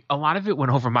 and a lot of it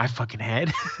went over my fucking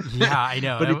head. Yeah, I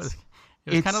know. But it was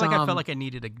kind of like I felt like I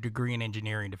needed a degree in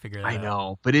engineering to figure that out. I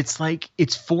know, but it's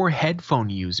for headphone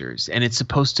users, and it's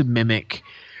supposed to mimic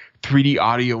 3D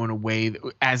audio in a way that,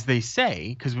 as they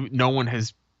say, because no one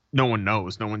knows,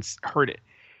 no one's heard it,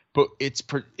 but it's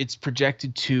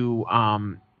projected to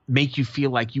make you feel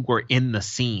like you were in the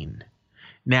scene.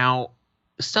 Now,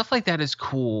 stuff like that is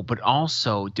cool, but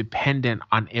also dependent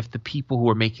on if the people who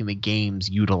are making the games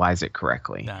utilize it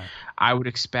correctly. No. I would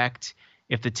expect,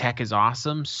 if the tech is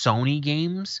awesome, Sony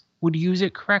games would use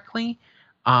it correctly.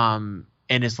 And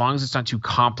as long as it's not too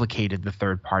complicated, the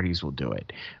third parties will do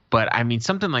it. But I mean,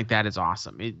 something like that is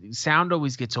awesome. Sound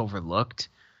always gets overlooked,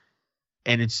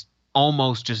 and it's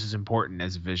almost just as important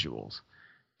as visuals,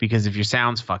 because if your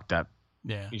sound's fucked up,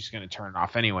 you're just going to turn it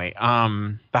off anyway.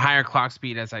 The higher clock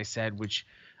speed, as I said, which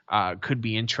could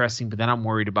be interesting, but then I'm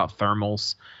worried about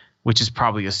thermals, which is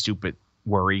probably a stupid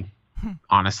worry,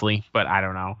 honestly, but I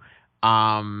don't know.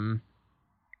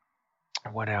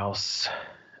 What else?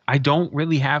 I don't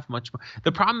really have much more.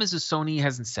 The problem is that Sony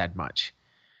hasn't said much,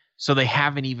 so they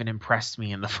haven't even impressed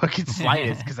me in the fucking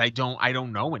slightest, because I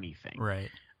don't know anything. Right.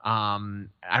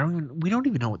 We don't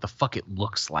even know what the fuck it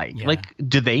looks like. Yeah. Like,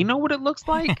 do they know what it looks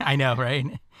like? I know, right?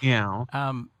 Yeah.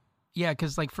 Yeah,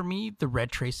 because like for me, the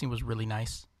red tracing was really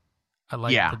nice. I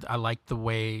liked the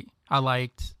way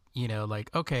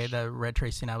the red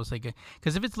tracing. I was like,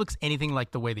 because if it looks anything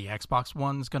like the way the Xbox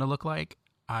One's gonna look like,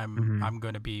 I'm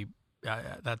gonna be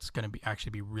that's gonna be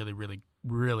actually be really, really,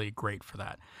 really great for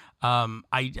that.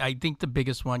 I think the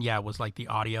biggest one, was like the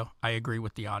audio. I agree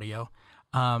with the audio.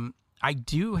 I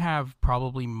do have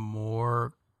probably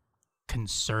more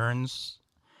concerns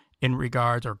in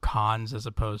regards, or cons, as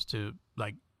opposed to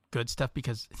like good stuff,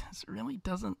 because it really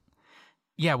doesn't.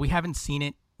 Yeah, we haven't seen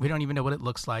it. We don't even know what it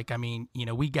looks like. I mean,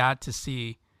 we got to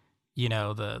see,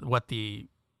 what the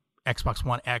Xbox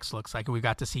One X looks like, and we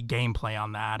got to see gameplay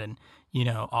on that, and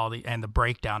the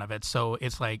breakdown of it. So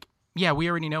it's like, we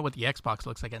already know what the Xbox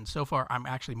looks like, and so far I'm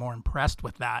actually more impressed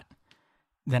with that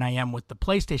than I am with the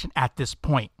PlayStation at this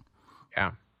point.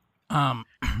 Yeah.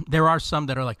 There are some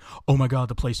that are like, oh my God,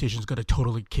 the PlayStation's going to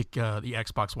totally kick the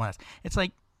Xbox One ass. It's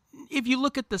like, if you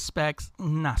look at the specs,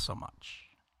 not so much.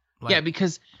 Yeah,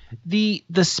 because the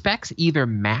specs either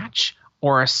match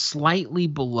or are slightly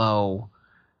below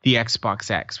the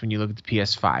Xbox X when you look at the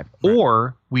PS5, right.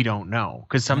 Or we don't know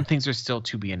because some things are still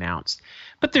to be announced.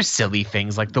 But there's silly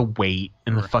things like the weight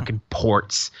and the fucking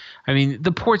ports. I mean,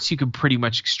 the ports you could pretty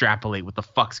much extrapolate what the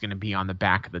fuck's going to be on the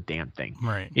back of the damn thing.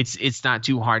 Right. It's not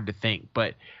too hard to think,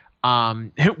 but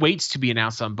it waits to be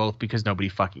announced on both because nobody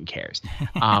fucking cares.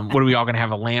 What are we all going to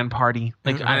have a LAN party?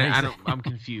 Like I'm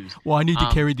confused. Well, I need to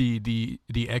carry the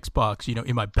Xbox,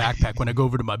 in my backpack when I go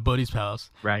over to my buddy's house.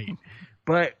 Right.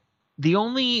 But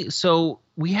I'll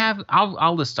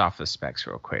list off the specs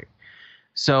real quick.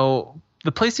 So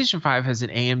the PlayStation 5 has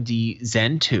an AMD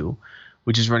Zen 2,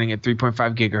 which is running at 3.5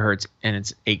 gigahertz and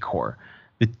it's 8-core.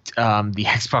 The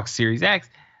Xbox Series X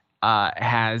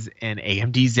has an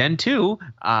AMD Zen 2,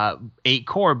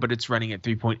 8-core, but it's running at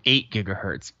 3.8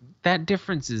 gigahertz. That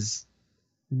difference is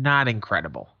not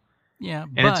incredible. Yeah,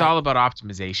 and it's all about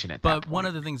optimization at that point. But one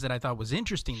of the things that I thought was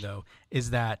interesting, though, is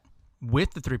that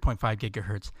with the 3.5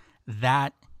 gigahertz,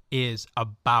 that is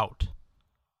about,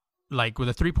 like with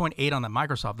a 3.8 on the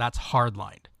Microsoft, that's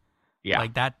hardlined. Yeah.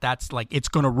 Like that's like it's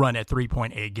going to run at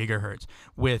 3.8 gigahertz.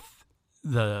 With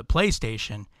the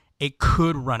PlayStation, it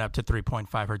could run up to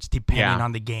 3.5 hertz depending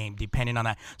on the game, depending on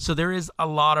that. So there is a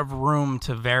lot of room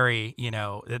to vary,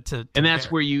 and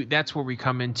that's where we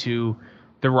come into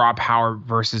the raw power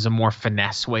versus a more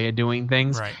finesse way of doing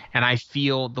things. Right. And I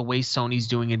feel the way Sony's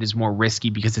doing it is more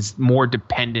risky because it's more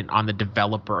dependent on the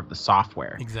developer of the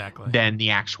software than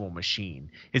the actual machine.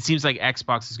 It seems like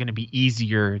Xbox is going to be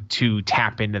easier to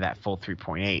tap into that full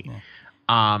 3.8. Yeah.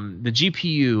 The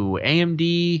GPU,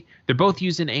 AMD, they're both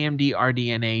using AMD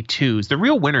RDNA 2s. The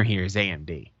real winner here is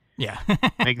AMD. Yeah.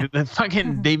 Like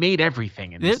they made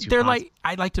everything in this. They're like,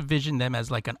 I like to vision them as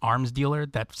like an arms dealer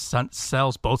that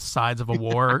sells both sides of a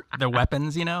war, their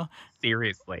weapons,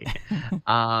 Seriously.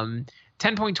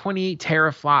 10.28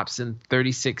 teraflops and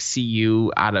 36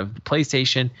 CU out of the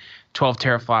PlayStation, 12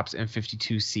 teraflops and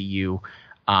 52 CU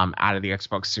out of the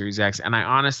Xbox Series X. And I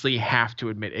honestly have to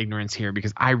admit ignorance here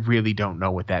because I really don't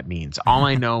know what that means. All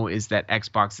I know is that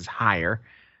Xbox is higher.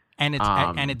 And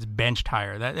it's benched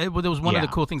higher. That was one of the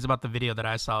cool things about the video that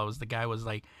I saw was the guy was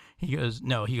like, he goes,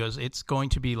 it's going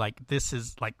to be like, this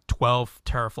is like 12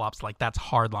 teraflops, like that's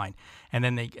hardline. And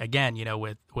then they, again,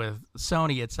 with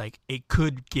Sony, it's like, it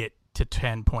could get to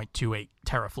 10.28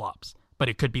 teraflops, but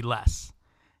it could be less,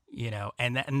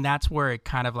 and that's where it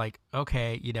kind of like,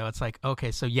 okay, it's like,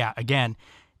 okay, so yeah, again,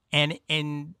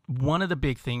 and one of the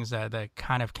big things that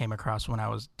kind of came across when I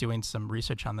was doing some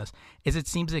research on this is it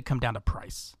seems to come down to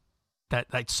price. That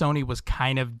like Sony was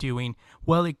kind of doing,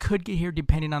 well, it could get here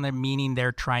depending on their meaning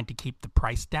they're trying to keep the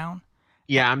price down.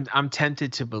 Yeah, I'm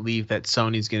tempted to believe that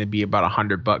Sony's going to be about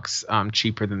 $100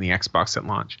 cheaper than the Xbox at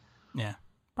launch. Yeah,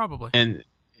 probably. And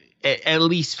at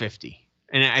least 50.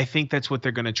 And I think that's what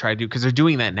they're going to try to do because they're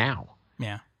doing that now.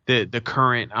 Yeah. The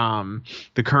current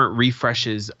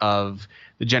refreshes of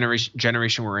the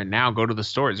generation we're in now go to the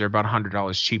stores. They're about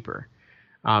 $100 cheaper.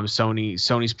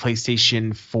 Sony's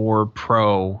PlayStation 4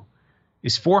 Pro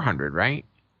is $400, right?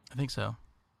 I think so.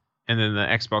 And then the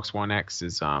Xbox One X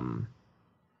is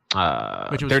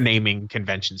their naming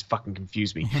conventions fucking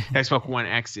confuse me. Xbox One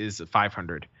X is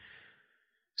 $500.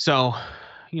 So,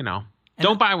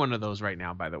 don't buy one of those right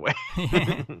now, by the way.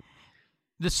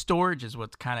 The storage is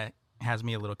what kind of has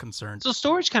me a little concerned. So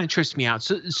storage kind of trips me out.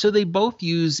 So they both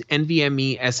use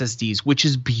NVMe SSDs, which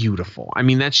is beautiful. I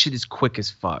mean, that shit is quick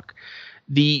as fuck.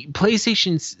 The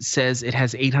PlayStation says it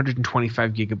has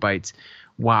 825 gigabytes,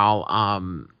 while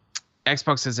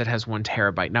Xbox says it has 1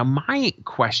 terabyte. Now, my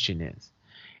question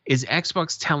is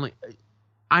Xbox telling?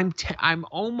 I'm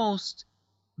almost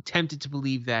tempted to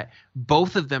believe that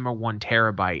both of them are 1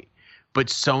 terabyte, but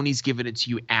Sony's giving it to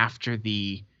you after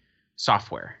the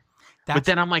software. But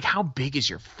then I'm like, how big is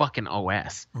your fucking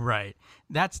OS? Right.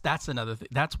 That's another thing.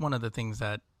 That's one of the things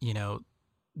that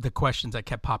the questions that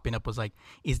kept popping up was like,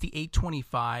 is the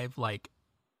 825 like,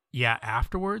 yeah,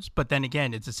 afterwards? But then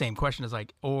again, it's the same question as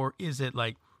like, or is it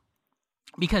like,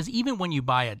 because even when you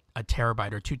buy a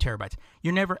terabyte or 2 terabytes,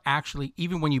 you're never actually,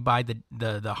 even when you buy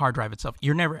the hard drive itself,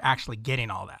 you're never actually getting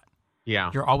all that.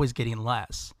 Yeah. You're always getting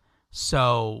less.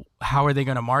 So how are they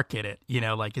going to market it?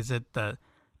 Like, is it the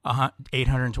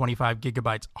 825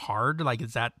 gigabytes hard? Like,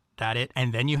 is that it?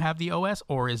 And then you have the OS,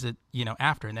 or is it,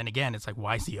 after? And then again, it's like,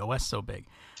 why is the OS so big?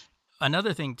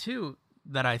 Another thing too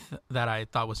that I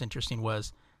thought was interesting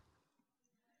was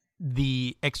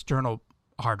the external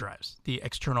hard drives, the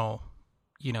external,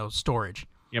 storage.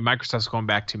 Yeah, Microsoft's going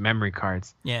back to memory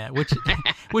cards. Yeah,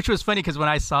 which was funny because when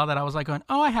I saw that, I was like, going,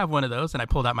 "Oh, I have one of those," and I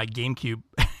pulled out my GameCube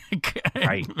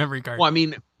memory card. Well, I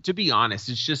mean, to be honest,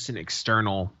 it's just an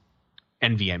external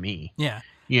NVMe. Yeah,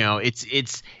 it's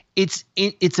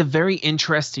a very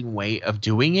interesting way of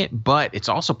doing it, but it's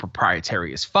also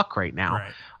proprietary as fuck right now.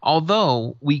 Right.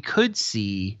 Although we could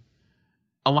see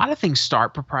a lot of things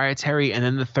start proprietary, and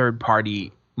then the third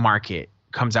party market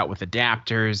comes out with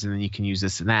adapters, and then you can use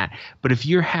this and that. But if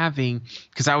you're having,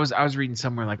 because I was reading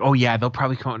somewhere like, oh yeah, they'll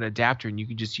probably come out with an adapter and you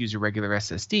can just use a regular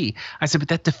SSD. I said, but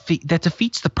that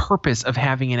defeats the purpose of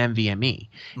having an NVMe.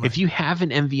 Right. If you have an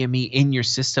NVMe in your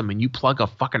system and you plug a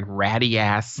fucking ratty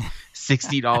ass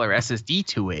 $60 SSD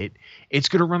to it, it's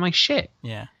gonna run like shit.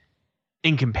 Yeah.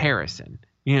 In comparison,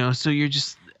 so you're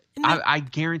just. I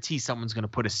guarantee someone's going to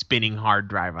put a spinning hard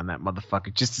drive on that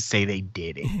motherfucker just to say they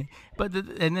did it. But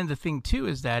and then the thing too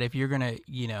is that if you're going to,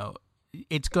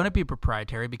 it's going to be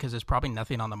proprietary because there's probably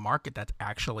nothing on the market that's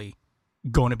actually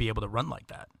going to be able to run like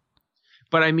that.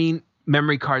 But I mean,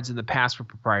 memory cards in the past were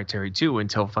proprietary too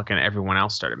until fucking everyone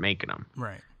else started making them.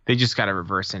 Right. They just got to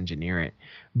reverse engineer it.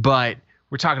 But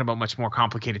we're talking about much more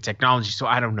complicated technology, so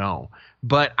I don't know.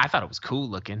 But I thought it was cool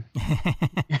looking.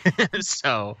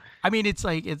 So I mean, it's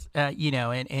like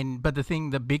but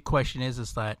the big question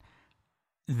is that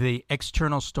the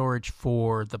external storage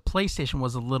for the PlayStation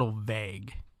was a little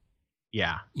vague.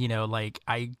 Yeah. Like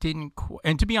I didn't,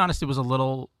 and to be honest, it was a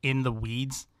little in the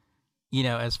weeds.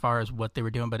 As far as what they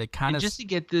were doing, but it kind of just to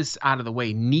get this out of the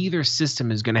way, neither system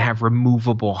is going to have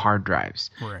removable hard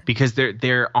drives, right, because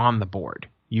they're on the board.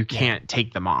 You can't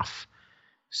take them off.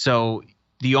 So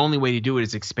the only way to do it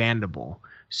is expandable.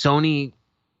 Sony,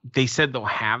 they said they'll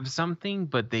have something,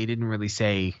 but they didn't really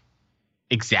say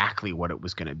exactly what it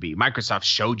was going to be. Microsoft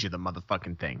showed you the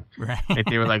motherfucking thing. Right. Like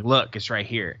they were like, look, it's right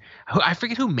here. I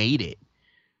forget who made it.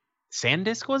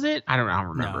 SanDisk, was it? I don't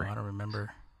remember. No, I don't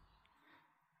remember.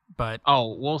 But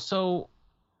so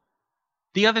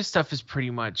the other stuff is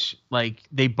pretty much like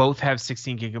they both have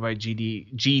 16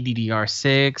 gigabyte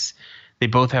GDDR6. They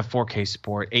both have 4K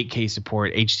support, 8K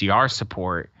support, HDR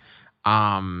support.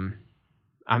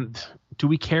 Do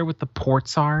we care what the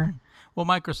ports are? Well,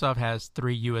 Microsoft has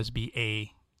 3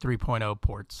 USB-A 3.0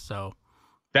 ports, so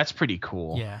that's pretty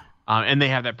cool. Yeah. And they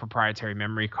have that proprietary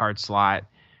memory card slot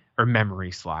or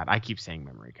memory slot. I keep saying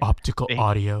memory card. Optical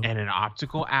audio. And an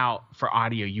optical out for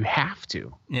audio. You have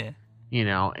to. Yeah.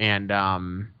 And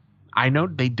I know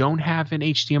they don't have an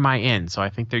HDMI in, so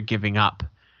I think they're giving up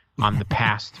on the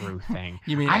pass-through thing.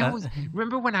 You mean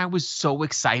remember when I was so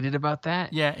excited about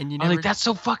that? Yeah, and I was like, that's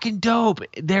so fucking dope.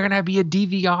 They're gonna be a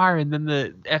DVR, and then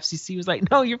the FCC was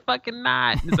like, no, you're fucking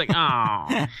not. And it's like,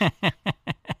 oh.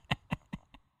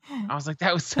 I was like,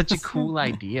 that was such a cool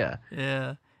idea.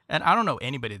 Yeah, and I don't know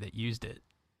anybody that used it.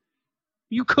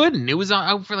 You couldn't. It was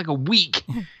out for like a week,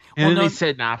 and then they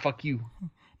said, nah, fuck you.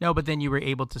 No, but then you were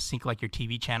able to sync like your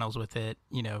TV channels with it,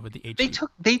 with the HD.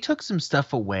 They took some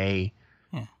stuff away.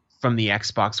 From the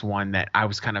Xbox One that I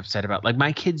was kind of upset about. Like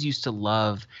my kids used to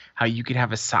love how you could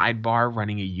have a sidebar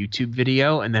running a YouTube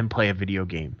video and then play a video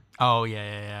game. Oh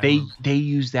yeah. They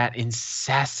use that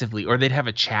incessantly, or they'd have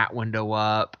a chat window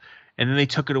up and then they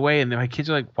took it away, and then my kids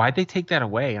are like, "Why'd they take that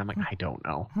away?" And I'm like, "I don't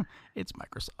know." It's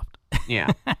Microsoft. Yeah,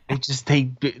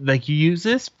 they like, you use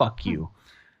this, fuck you.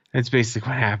 That's basically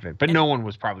what happened. But no one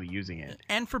was probably using it.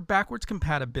 And for backwards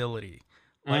compatibility,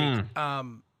 like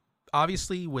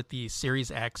obviously, with the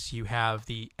Series X, you have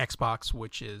the Xbox,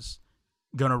 which is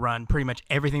going to run pretty much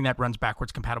everything that runs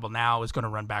backwards compatible now is going to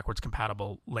run backwards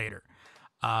compatible later.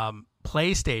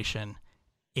 PlayStation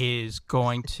is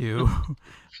going to...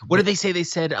 What did they say? They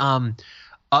said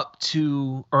up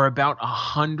to or about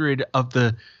 100 of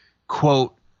the,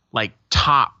 quote, like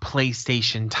top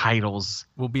PlayStation titles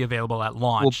will be available at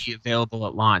launch.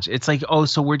 It's like, oh,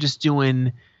 so we're just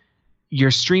doing... your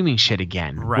streaming shit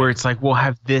again, right? Where it's like, we'll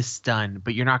have this done,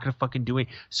 but you're not going to fucking do it.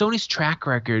 Sony's track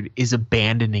record is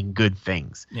abandoning good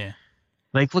things. Yeah.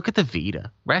 Like, look at the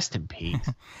Vita. Rest in peace.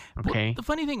 Okay. Well, the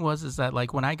funny thing is that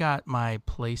like when I got my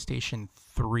PlayStation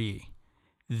 3,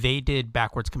 they did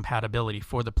backwards compatibility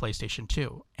for the PlayStation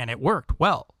 2, and it worked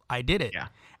well. I did it. Yeah.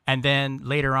 And then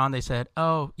later on they said,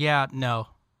 oh, yeah, no,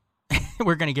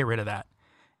 we're going to get rid of that.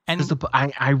 And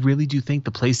I really do think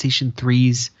the PlayStation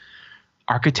 3's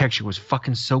architecture was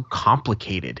fucking so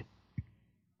complicated,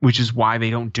 which is why they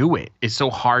don't do it. It's so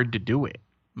hard to do it.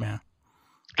 Yeah.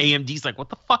 AMD's like, what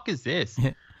the fuck is this?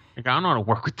 Like, I don't know how to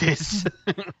work with this.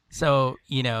 So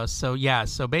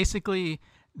basically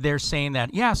they're saying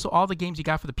that, so all the games you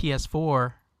got for the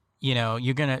PS4,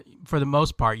 you're going to, for the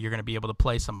most part, you're going to be able to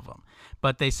play some of them.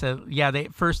 But they said,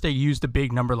 they used a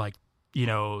big number like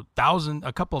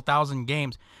a couple thousand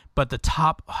games, but the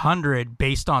top 100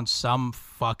 based on some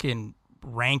fucking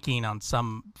ranking on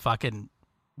some fucking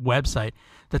website,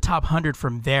 the top 100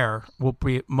 from there will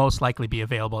be most likely be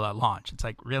available at launch. It's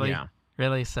like, really? Yeah.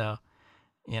 Really? So,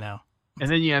 And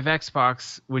then you have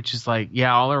Xbox, which is like,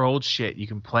 all their old shit, you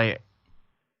can play it.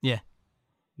 Yeah.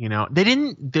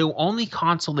 The only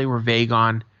console they were vague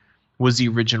on was the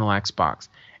original Xbox.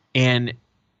 And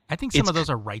I think some of those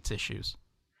are rights issues.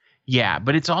 Yeah,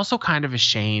 but it's also kind of a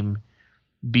shame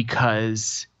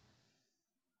because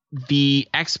the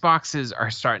Xboxes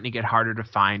are starting to get harder to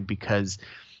find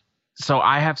so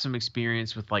I have some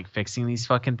experience with like fixing these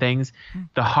fucking things.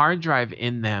 The hard drive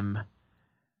in them,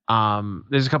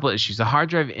 there's a couple of issues. The hard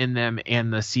drive in them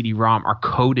and the CD-ROM are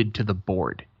coded to the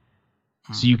board.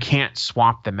 So you can't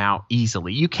swap them out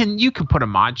easily. You can put a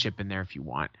mod chip in there if you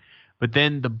want. But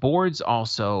then the boards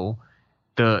also,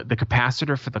 the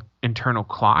capacitor for the internal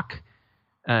clock,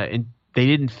 and they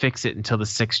didn't fix it until the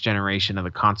 6th generation of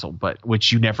the console,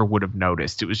 which you never would have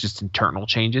noticed. It was just internal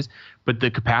changes. But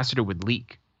the capacitor would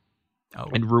leak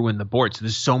and ruin the board. So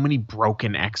there's so many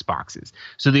broken Xboxes.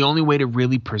 So the only way to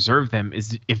really preserve them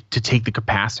is to take the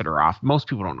capacitor off. Most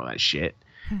people don't know that shit.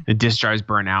 The disk drives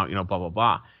burn out, blah, blah,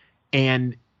 blah.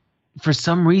 And for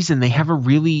some reason, they have a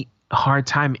really hard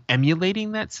time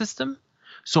emulating that system.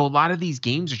 So a lot of these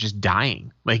games are just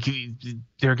dying. Like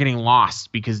they're getting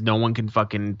lost because no one can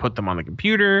fucking put them on the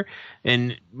computer.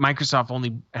 And Microsoft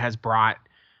only has brought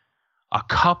a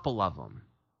couple of them.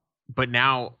 But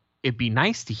now it'd be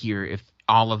nice to hear if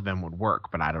all of them would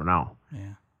work, but I don't know.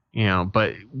 Yeah.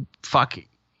 But fuck,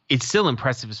 it's still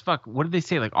impressive as fuck. What did they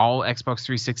say? Like all Xbox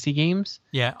 360 games?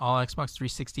 Yeah, all Xbox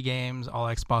 360 games, all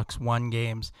Xbox One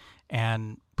games,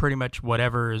 and pretty much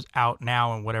whatever is out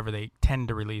now and whatever they tend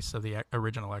to release of the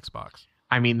original Xbox.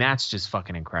 I mean, that's just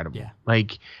fucking incredible. Yeah.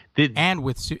 Like and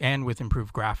with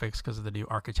improved graphics because of the new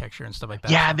architecture and stuff like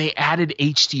that. Yeah, they added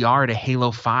HDR to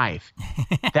Halo 5.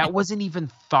 That wasn't even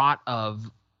thought of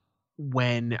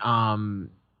when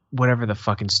whatever the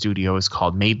fucking studio is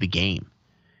called made the game.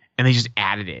 And they just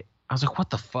added it. I was like,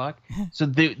 what the fuck? So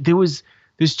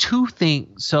there's two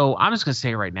things. So I'm just going to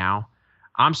say right now,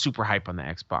 I'm super hype on the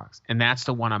Xbox. And that's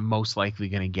the one I'm most likely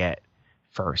going to get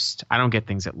first. I don't get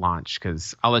things at launch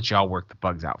because I'll let y'all work the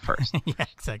bugs out first. Yeah,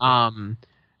 exactly.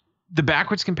 The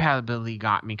backwards compatibility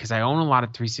got me because I own a lot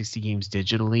of 360 games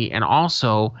digitally. And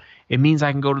also, it means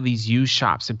I can go to these used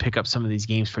shops and pick up some of these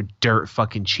games for dirt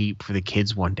fucking cheap for the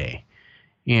kids one day.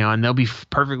 And they'll be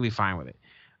perfectly fine with it.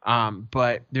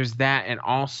 But there's that, and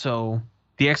also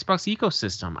the Xbox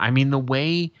ecosystem. I mean, the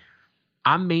way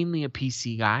I'm mainly a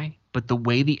PC guy, but the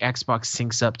way the Xbox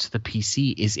syncs up to the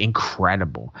PC is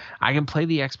incredible. I can play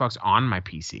the Xbox on my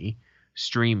PC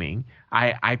streaming.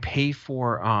 I pay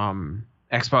for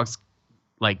Xbox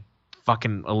like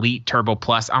fucking Elite Turbo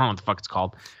Plus. I don't know what the fuck it's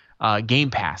called. Game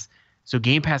Pass. So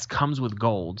Game Pass comes with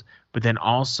gold, but then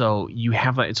also you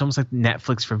have it's almost like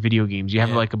Netflix for video games. You have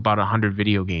like about 100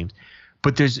 video games.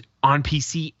 But there's on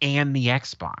PC and the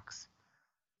Xbox.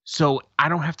 So I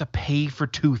don't have to pay for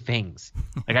two things.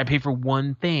 Like I pay for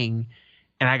one thing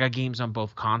and I got games on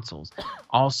both consoles.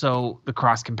 Also, the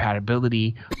cross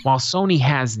compatibility, while Sony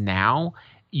has now,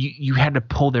 you had to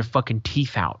pull their fucking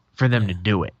teeth out for them to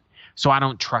do it. So I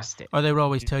don't trust it. Or they would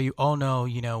always tell you, "Oh no,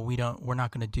 we're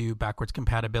not going to do backwards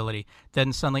compatibility."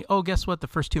 Then suddenly, "Oh, guess what? The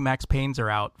first two Max Paynes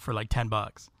are out for like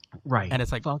 $10." Right. And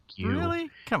it's like, fuck you. Really?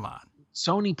 Come on.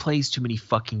 Sony plays too many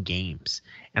fucking games.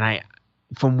 And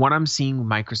from what I'm seeing with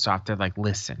Microsoft, they're like,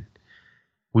 listen,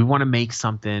 we want to make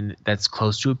something that's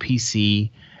close to a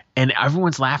PC. And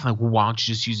everyone's laughing like, well, why don't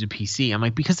you just use a PC? I'm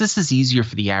like, because this is easier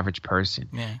for the average person.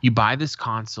 Yeah. You buy this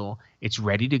console, it's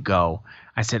ready to go.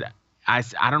 I said,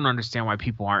 I don't understand why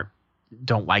people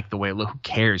don't like the way it looks. Who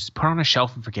cares? Put it on a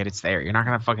shelf and forget it's there. You're not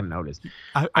gonna fucking notice.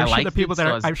 I'm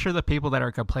sure the people that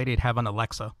are complaining have an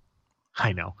Alexa.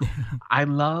 I know. I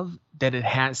love that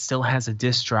it still has a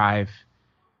disk drive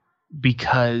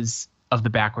because of the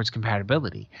backwards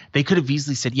compatibility. They could have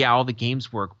easily said, yeah, all the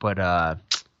games work, but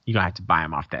you're going to have to buy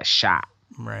them off that shop.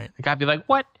 Right. Like, I'd be like,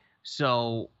 what?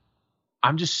 So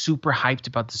I'm just super hyped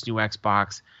about this new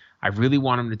Xbox. I really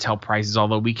want them to tell prices,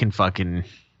 although we can fucking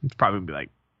it's probably be like,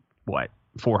 what,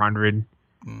 400?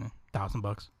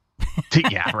 $1,000.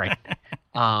 Yeah, right.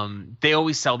 They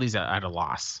always sell these at a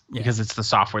loss because it's the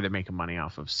software they're making money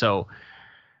off of. So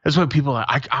that's why people are,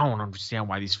 I don't understand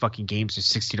why these fucking games are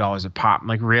 $60 a pop. I'm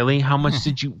like, really? How much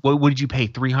what did you pay?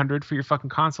 $300 for your fucking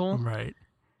console? Right.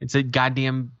 It's a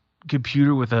goddamn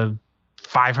computer with a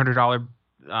 $500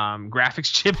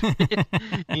 graphics chip.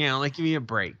 Like, give me a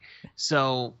break.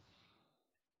 So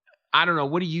I don't know.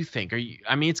 What do you think?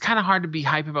 I mean, it's kind of hard to be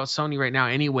hype about Sony right now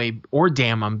anyway, or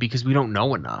damn them, because we don't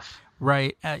know enough.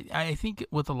 Right. I think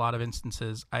with a lot of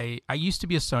instances, I used to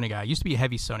be a Sony guy. I used to be a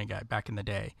heavy Sony guy back in the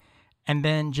day. And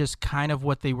then just kind of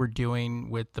what they were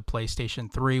doing with the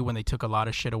PlayStation 3 when they took a lot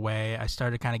of shit away, I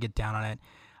started to kind of get down on it.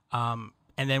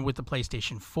 And then with the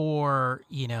PlayStation 4,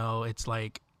 it's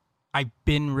like I've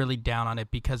been really down on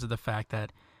it because of the fact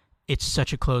that it's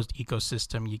such a closed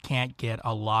ecosystem. You can't get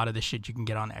a lot of the shit you can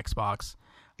get on Xbox.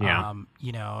 Yeah.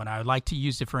 And I would like to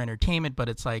use it for entertainment, but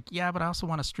it's like, yeah, but I also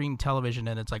want to stream television.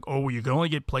 And it's like, oh, you can only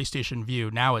get PlayStation View.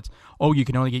 Now it's, oh, you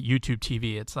can only get YouTube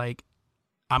TV. It's like,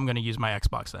 I'm going to use my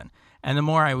Xbox then. And the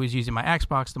more I was using my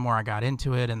Xbox, the more I got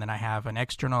into it. And then I have an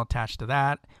external attached to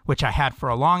that, which I had for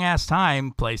a long ass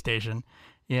time, PlayStation,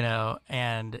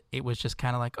 and it was just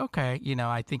kind of like, okay,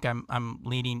 I think I'm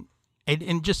leaning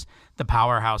and just the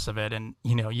powerhouse of it. And,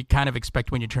 you kind of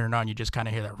expect when you turn it on, you just kind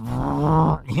of hear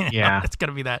that, Yeah. It's going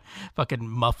to be that fucking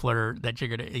muffler that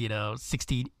you're going to,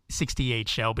 68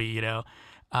 Shelby,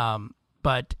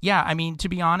 But yeah, I mean, to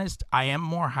be honest, I am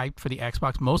more hyped for the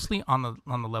Xbox, mostly on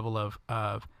the level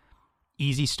of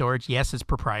easy storage. Yes, it's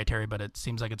proprietary, but it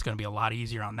seems like it's going to be a lot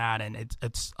easier on that. And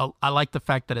I like the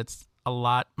fact that it's a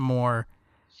lot more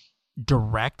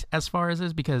direct as far as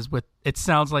is, because it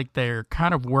sounds like they're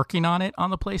kind of working on it on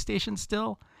the PlayStation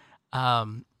still.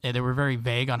 And they were very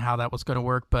vague on how that was going to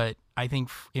work, but I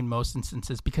think in most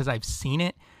instances, because I've seen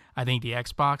it, I think the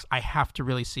Xbox, I have to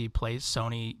really see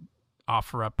Sony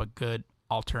offer up a good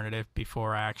alternative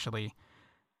before I actually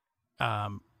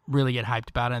really get hyped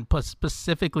about it. And plus,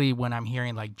 specifically when I'm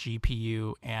hearing like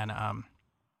GPU and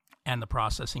the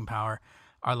processing power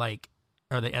are like,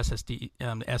 or the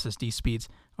SSD speeds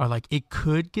are like, it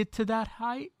could get to that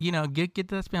high, get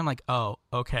to that speed. I'm like, oh,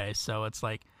 okay. So it's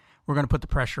like, we're going to put the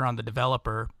pressure on the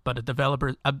developer, but a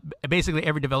developer, basically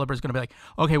every developer is going to be like,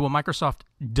 okay, well, Microsoft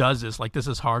does this, like this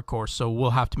is hardcore. So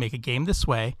we'll have to make a game this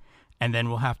way. And then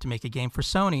we'll have to make a game for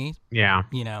Sony,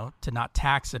 to not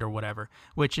tax it or whatever,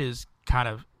 which is kind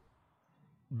of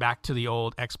back to the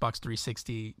old Xbox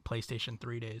 360, PlayStation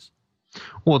 3 days.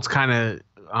 Well, it's kind of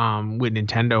with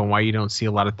Nintendo and why you don't see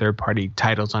a lot of third-party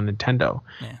titles on Nintendo,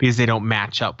 because they don't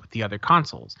match up with the other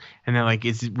consoles. And they're like,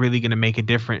 is it really going to make a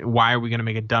difference? Why are we going to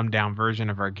make a dumbed-down version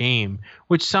of our game?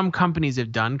 Which some companies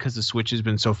have done because the Switch has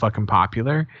been so fucking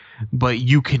popular, but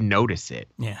you can notice it.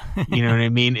 Yeah. You know what I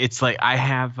mean? It's like I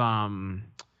have 2K19,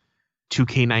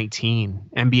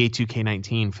 NBA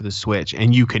 2K19 for the Switch,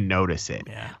 and you can notice it.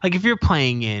 Yeah. Like if you're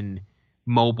playing in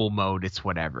mobile mode, it's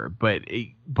whatever, but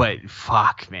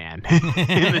fuck, man.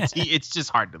 It's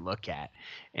just hard to look at.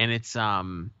 And it's I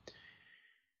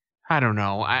don't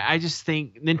know, I just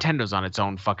think Nintendo's on its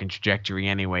own fucking trajectory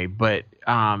anyway, but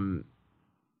I'm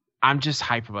just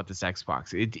hype about this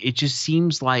Xbox. It just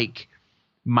seems like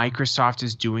Microsoft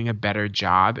is doing a better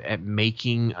job at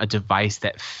making a device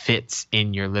that fits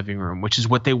in your living room, which is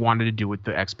what they wanted to do with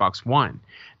the Xbox One.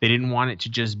 They didn't want it to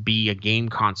just be a game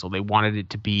console. They wanted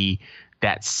it to be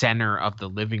that center of the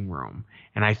living room.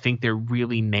 And I think they're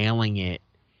really nailing it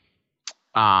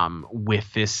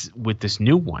with this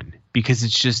new one, because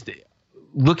it's just,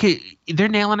 they're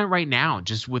nailing it right now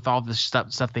just with all the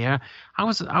stuff they have. I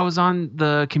was on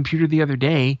the computer the other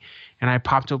day and I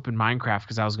popped open Minecraft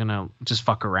because I was gonna just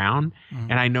fuck around,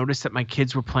 and I noticed that my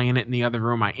kids were playing it in the other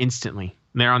room.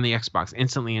 They're on the Xbox,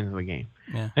 instantly into the game.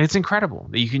 Yeah. And it's incredible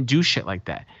that you can do shit like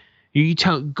that.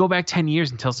 Go back 10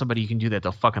 years and tell somebody you can do that,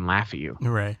 they'll fucking laugh at you.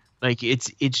 Right. Like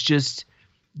it's just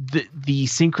the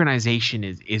synchronization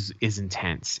is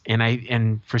intense.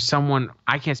 And for someone,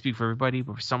 I can't speak for everybody,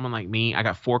 but for someone like me, I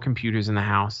got 4 computers in the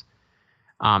house.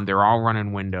 They're all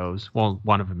running Windows. Well,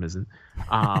 one of them isn't.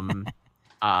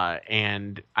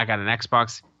 And I got an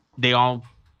Xbox. They all,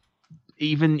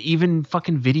 even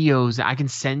fucking videos, I can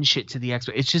send shit to the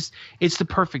Xbox. It's the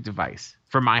perfect device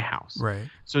for my house. Right.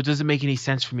 So it doesn't make any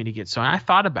sense for me to get. So I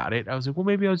thought about it. I was like, well,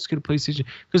 maybe I'll just get a PlayStation,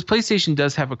 because PlayStation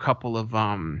does have a couple of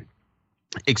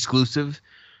exclusive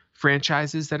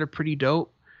franchises that are pretty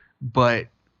dope, but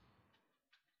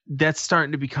that's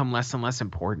starting to become less and less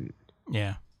important.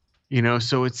 Yeah.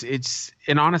 So it's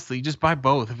and honestly, just buy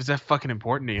both if it's that fucking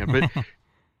important to you. But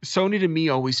Sony to me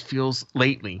always feels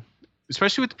lately,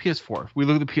 especially with the PS4. We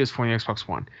look at the PS4 and the Xbox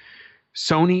One.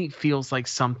 Sony feels like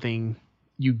something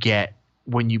you get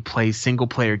when you play single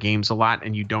player games a lot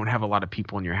and you don't have a lot of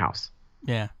people in your house.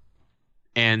 Yeah.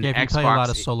 And if you Xbox, play a lot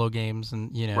of solo games,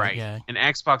 and right. Yeah. And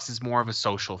Xbox is more of a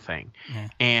social thing. Yeah.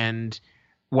 And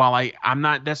while I'm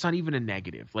not, that's not even a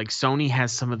negative. Like Sony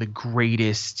has some of the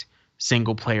greatest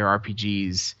single player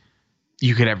RPGs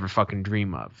you could ever fucking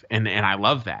dream of. And I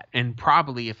love that. And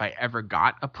probably if I ever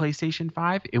got a PlayStation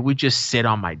 5, it would just sit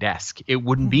on my desk. It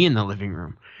wouldn't be in the living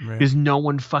room because no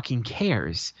one fucking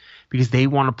cares, because they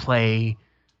want to play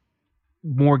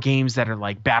more games that are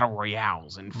like battle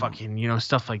royales and fucking, you know,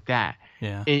 stuff like that.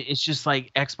 Yeah. It's just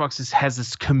like Xbox has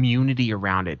this community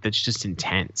around it that's just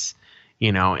intense,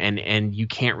 you know, and you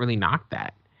can't really knock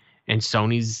that. And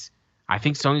I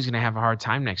think Sony's going to have a hard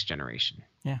time next generation.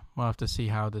 Yeah, we'll have to see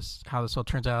how this all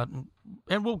turns out,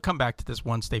 and we'll come back to this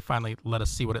once they finally let us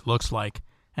see what it looks like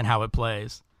and how it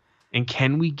plays. And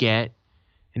can we get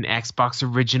an Xbox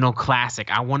Original Classic?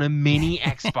 I want a mini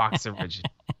Xbox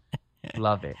Original.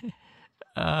 Love it.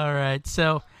 All right,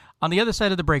 so on the other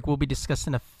side of the break, we'll be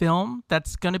discussing a film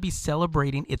that's going to be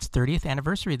celebrating its 30th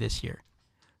anniversary this year.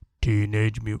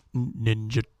 Teenage Mutant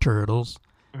Ninja Turtles,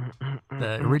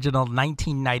 the original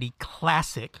 1990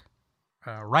 classic.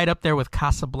 Right up there with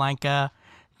Casablanca,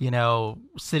 you know,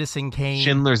 Citizen Kane.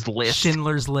 Schindler's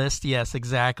List. Yes,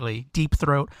 exactly. Deep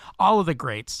Throat. All of the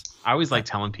greats. I always like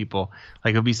telling people,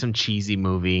 like, it'll be some cheesy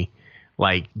movie,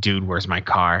 like, Dude, Where's My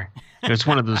Car? And it's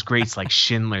one of those greats like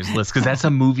Schindler's List, because that's a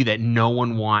movie that no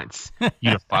one wants you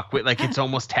to fuck with. Like, it's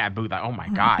almost taboo. Like, oh, my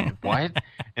God, what?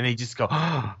 And they just go,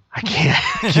 oh, I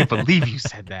can't believe you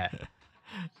said that.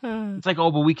 It's like, oh,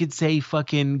 but we could say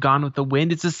fucking Gone with the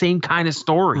Wind. It's the same kind of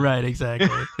story. Right, exactly.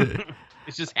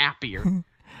 It's just happier.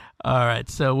 All right,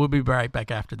 so we'll be right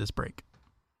back after this break.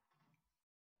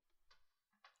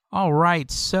 All right,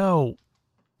 so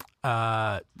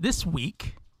this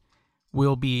week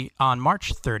will be on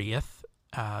March 30th.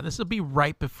 This will be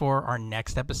right before our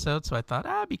next episode, so I thought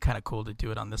it'd be kind of cool to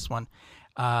do it on this one.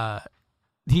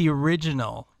 The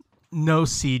original, no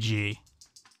CG,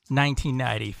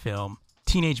 1990 film,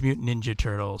 Teenage Mutant Ninja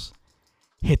Turtles,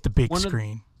 hit the big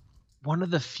screen. One of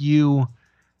the few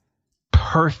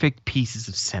perfect pieces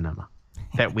of cinema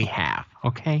that we have,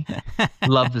 okay?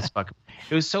 Love this fucking...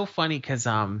 It was so funny because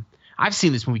I've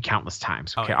seen this movie countless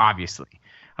times, okay, obviously.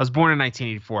 I was born in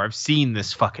 1984. I've seen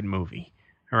this fucking movie,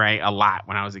 all right, a lot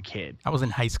when I was a kid. I was in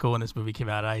high school when this movie came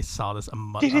out. I saw this a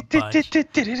bunch.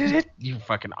 You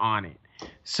fucking on it.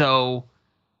 So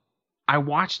I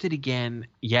watched it again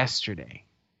yesterday,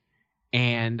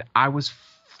 and I was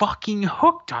fucking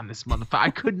hooked on this motherfucker. I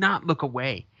could not look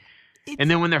away.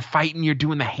 And then when they're fighting, you're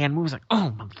doing the hand moves like,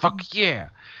 oh, motherfucker, yeah.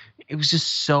 It was just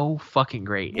so fucking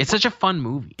great. It's such a fun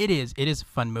movie. It is. It is a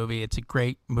fun movie. It's a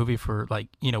great movie for, like,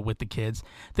 you know, with the kids.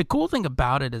 The cool thing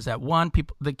about it is that, one,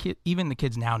 even the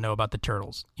kids now know about the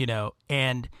Turtles, you know,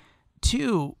 and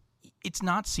two, it's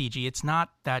not CG. It's not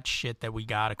that shit that we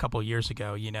got a couple of years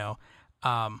ago, you know.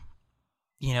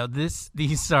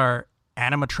 These are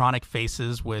animatronic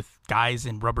faces with guys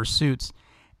in rubber suits,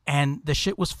 and the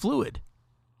shit was fluid.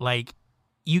 Like,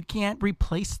 you can't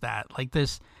replace that. Like,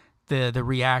 this, the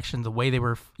reaction, the way they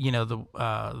were, you know,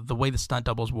 the way the stunt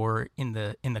doubles were in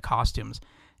the costumes,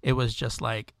 it was just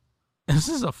like, this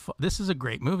is a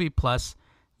great movie. Plus,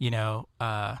 you know,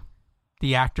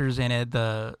 the actors in it,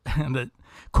 the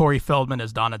Corey Feldman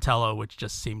as Donatello, which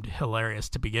just seemed hilarious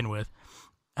to begin with.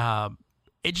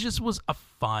 It just was a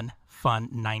fun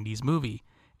 90s movie.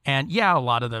 And yeah, a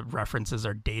lot of the references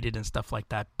are dated and stuff like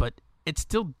that, but it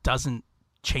still doesn't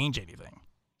change anything.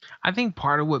 I think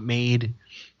part of what made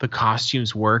the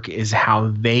costumes work is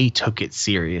how they took it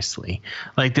seriously.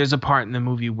 Like, there's a part in the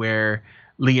movie where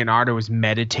Leonardo is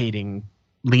meditating,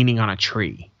 leaning on a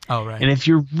tree. Oh, right. And if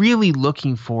you're really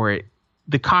looking for it,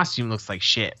 the costume looks like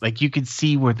shit. Like, you could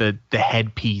see where the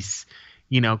headpiece,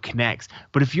 you know, connects.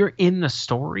 But if you're in the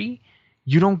story,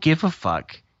 you don't give a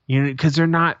fuck, you know, because they're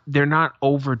not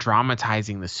over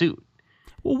dramatizing the suit.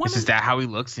 Well, is that how he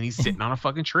looks, and he's sitting on a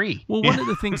fucking tree? Well, one of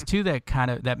the things too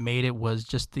that made it was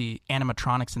just the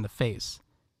animatronics in the face.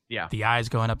 Yeah, the eyes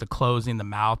going up, the closing, the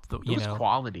mouth. It was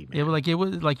quality, man. It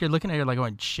was like you're looking at it like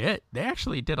going, shit. They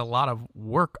actually did a lot of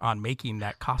work on making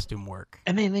that costume work.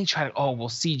 And then they try to,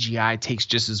 CGI takes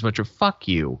just as much. Or fuck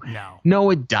you.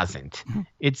 No, it doesn't.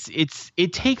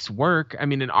 It takes work. I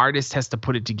mean, an artist has to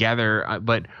put it together,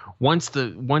 but once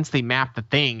they map the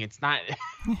thing, it's not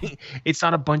it's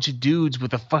not a bunch of dudes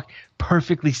with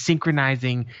perfectly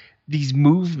synchronizing these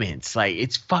movements. Like,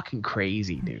 it's fucking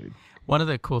crazy, dude. One of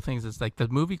the cool things is, like, the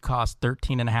movie cost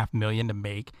 $13.5 million to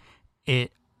make.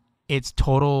 Its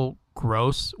total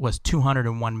gross was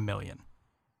 $201 million.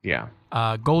 Yeah.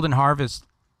 Golden Harvest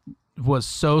was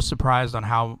so surprised on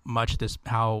how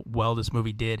well this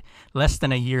movie did. Less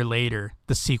than a year later,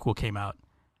 the sequel came out,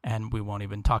 and we won't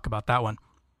even talk about that one.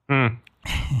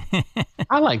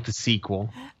 I like the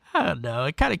sequel. I don't know.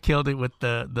 It kind of killed it with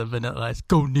the Vanilla Ice.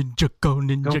 Go ninja, go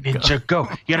ninja, Go ninja, go.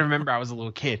 You gotta remember, I was a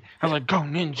little kid. I was like, go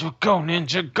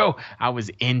ninja, go. I was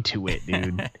into it,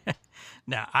 dude.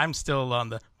 Now I'm still on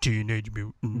the Teenage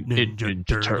Mutant Ninja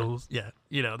Turtles. Yeah,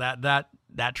 you know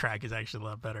that track is actually a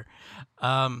lot better.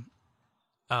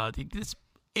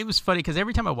 It was funny because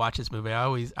every time I watch this movie, I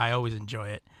always enjoy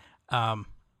it.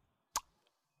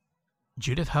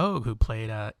 Judith Hoag, who played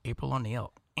April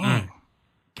O'Neil. God.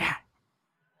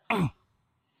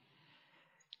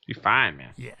 She's fine,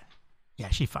 man. Yeah,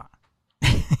 she fine.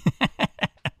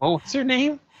 Oh, what's her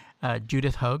name?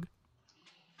 Judith Hoag.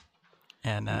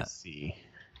 And let's see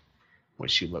what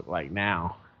she look like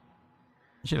now.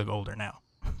 She look older now.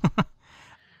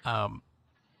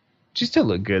 She still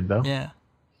look good though. Yeah,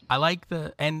 I like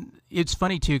and it's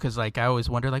funny too because like I always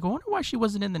wonder, like I wonder why she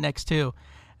wasn't in the next two.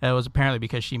 It was apparently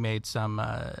because she made some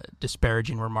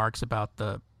disparaging remarks about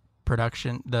the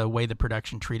way the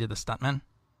production treated the stuntmen.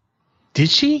 Did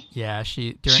she? Yeah,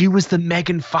 she was the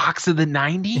Megan Fox of the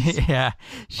 90s? Yeah.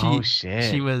 Oh,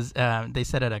 shit. She was, they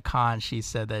said at a con, she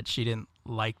said that she didn't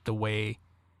like the way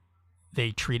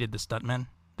they treated the stuntmen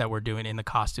that were doing in the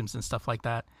costumes and stuff like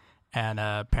that. And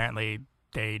apparently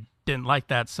they didn't like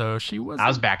that, so she wasn't. I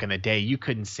was back in the day. You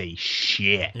couldn't say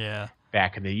shit. Yeah.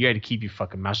 Back in the day, you had to keep your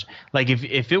fucking mouth shut. Like,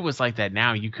 if it was like that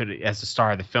now, you could, as the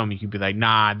star of the film, you could be like,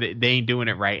 nah, they ain't doing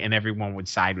it right, and everyone would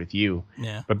side with you.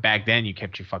 Yeah. But back then, you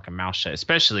kept your fucking mouth shut.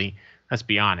 Especially, let's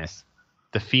be honest,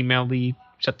 the female lead,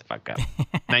 shut the fuck up.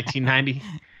 1990.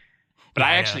 But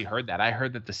I actually heard that. I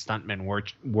heard that the stuntmen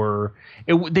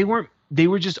they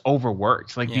were just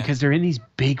overworked, like because they're in these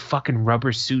big fucking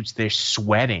rubber suits, they're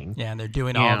sweating. Yeah, and they're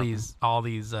doing all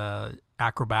these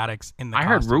acrobatics in the I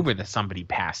costumes. heard rumor that somebody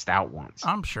passed out once.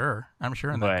 I'm sure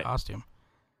in that costume.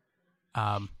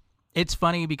 It's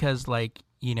funny because like,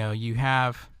 you know, you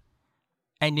have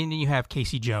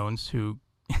Casey Jones, who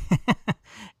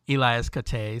Elias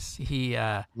Cotes. He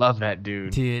love that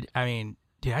dude. Dude, I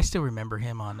still remember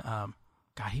him on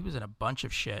God, he was in a bunch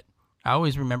of shit. I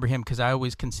always remember him because I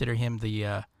always consider him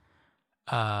the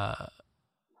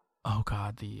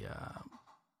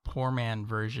poor man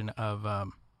version of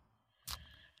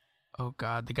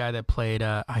the guy that played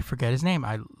I forget his name.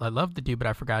 I love the dude, but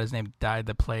I forgot his name. Died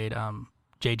that played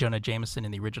J. Jonah Jameson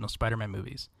in the original Spider-Man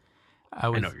movies. I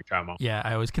know what you're talking about. Yeah,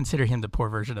 I always consider him the poor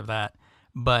version of that.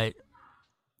 But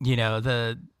you know,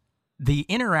 the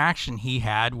interaction he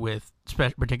had with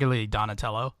particularly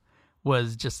Donatello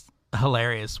was just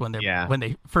hilarious when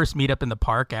they first meet up in the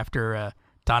park after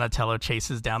Donatello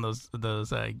chases down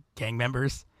those gang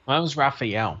members. Well, that was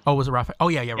Raphael. Oh, was it Raphael? Oh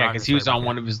yeah, because he was on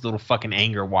one of his little fucking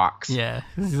anger walks. Yeah,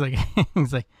 he's like,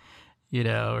 you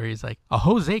know, or he's like, a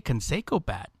Jose Canseco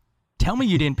bat. Tell me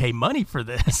you didn't pay money for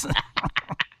this.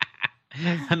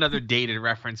 Another dated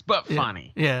reference, but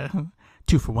funny. Yeah.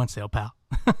 2 for 1 sale, pal.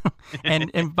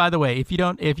 and by the way, if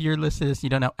you're listening to this, you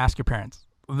don't know, ask your parents.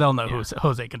 They'll know who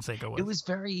Jose Canseco was.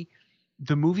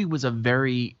 The movie was a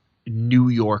very New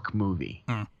York movie.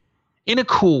 In a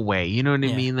cool way, you know what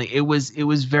I mean? Like it was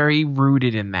very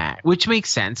rooted in that, which makes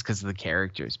sense because of the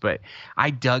characters. But I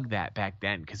dug that back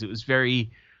then because it was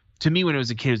very, to me when I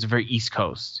was a kid, it was a very East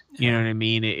Coast. You know what I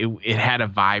mean? It had a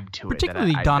vibe to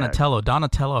particularly it. Particularly Donatello.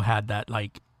 Donatello had that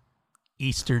like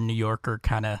Eastern New Yorker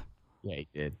kind of. Yeah, he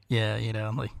did. Yeah, you know,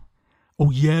 I'm like,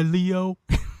 oh yeah, Leo.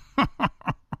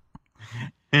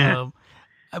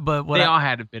 But what they all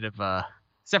had a bit of a,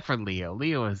 except for Leo.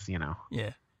 Leo is, you know.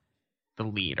 Yeah. The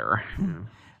leader.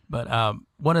 But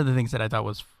one of the things that I thought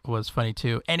was funny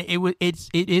too, and it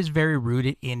is very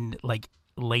rooted in like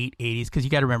late 80s, because you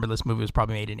got to remember this movie was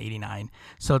probably made in 89,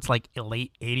 so it's like a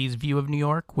late 80s view of New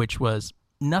York, which was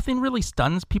nothing really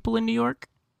stuns people in New York.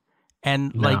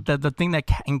 And like the thing that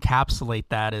encapsulate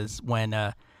that is when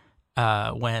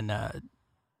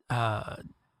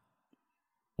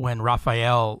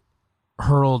Raphael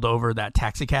hurled over that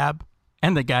taxi cab,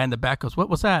 and the guy in the back goes, "What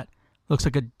was that? Looks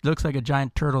like a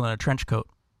giant turtle in a trench coat.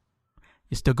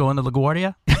 You still going to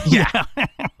LaGuardia?" Yeah.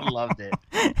 Loved it.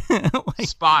 Like,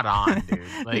 spot on, dude.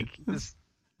 Like,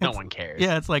 no one cares.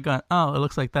 Yeah, it's like, it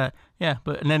looks like that. Yeah,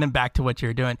 but and then back to what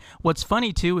you're doing. What's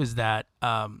funny too is that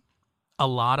a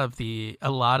lot of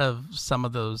some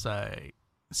of those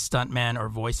stuntmen or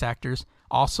voice actors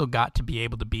also got to be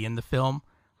able to be in the film.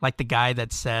 Like the guy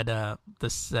that said the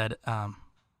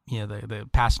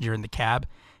passenger in the cab,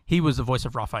 he was the voice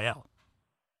of Raphael.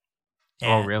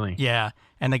 Oh, really? Yeah,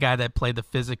 and the guy that played the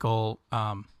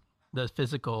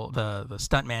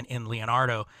stuntman in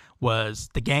Leonardo was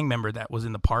the gang member that was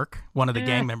in the park. One of the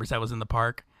gang members that was in the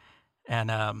park,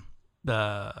 and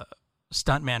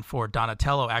stuntman for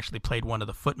Donatello actually played one of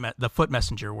the foot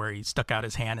messenger, where he stuck out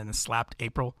his hand and then slapped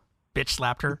April, bitch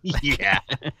slapped her. Yeah.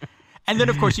 And then,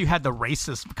 of course, you had the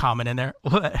racist comment in there.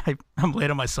 I'm late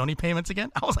on my Sony payments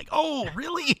again. I was like, oh,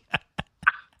 really?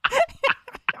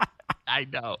 I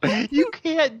know. You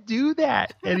can't do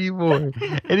that anymore.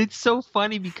 And it's so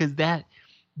funny because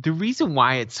the reason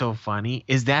why it's so funny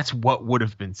is that's what would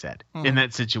have been said in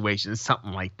that situation.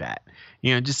 Something like that.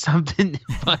 Just something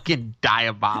fucking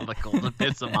diabolical to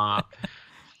piss them off.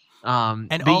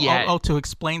 To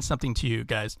explain something to you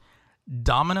guys,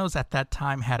 Domino's at that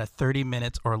time had a 30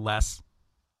 minutes or less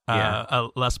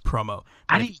less promo.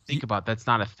 I didn't think about that's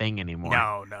not a thing anymore.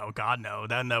 No, God no.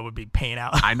 Then that would be paying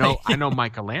out. I know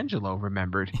Michelangelo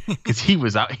remembered because he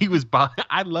was out.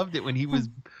 I loved it when he was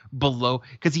below,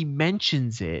 because he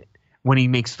mentions it when he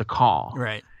makes the call.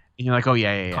 Right. And you're like, oh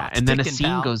yeah. And then a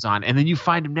scene goes on, and then you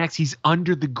find him next. He's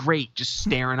under the grate, just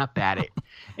staring up at it.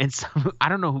 And so I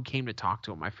don't know who came to talk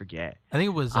to him. I forget. I think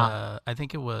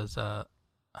it was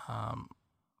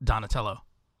Donatello.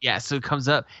 Yeah, so it comes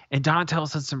up, and Donatello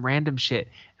says some random shit,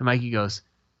 and Mikey goes,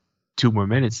 2 more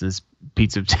minutes, and this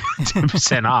pizza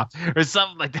 10% off, or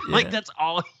something like that. Yeah. Like, that's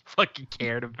all he fucking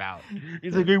cared about.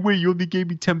 He's like, hey, wait, you only gave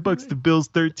me $10. The bill's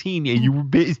 13. Yeah, you were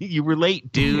busy. You were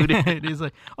late, dude. And he's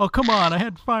like, oh, come on,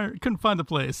 couldn't find the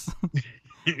place.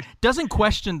 Doesn't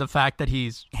question the fact that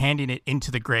he's handing it into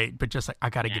the grate, but just like,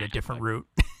 I got to get a different route.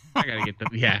 I got to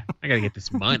get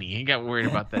this money. I ain't got worried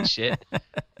about that shit.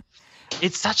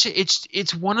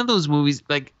 It's one of those movies,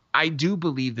 like, I do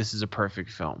believe this is a perfect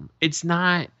film. It's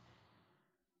not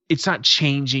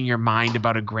changing your mind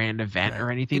about a grand event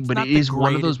or anything, but it is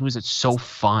one of those movies that's so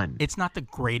fun. It's not the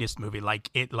greatest movie,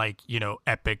 epic,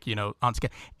 on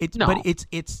scale. No. But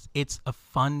it's a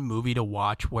fun movie to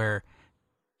watch where,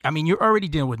 I mean, you're already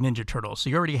dealing with Ninja Turtles, so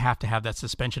you already have to have that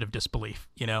suspension of disbelief,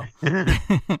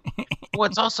 Well,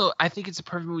 it's also, I think it's a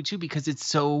perfect movie too, because it's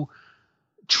so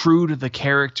true to the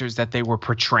characters that they were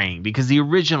portraying, because the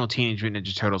original Teenage Mutant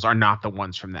Ninja Turtles are not the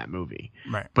ones from that movie,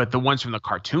 right? But the ones from the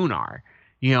cartoon are,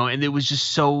 and it was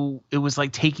just it was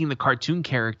like taking the cartoon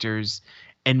characters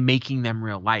and making them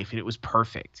real life, and it was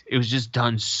perfect. It was just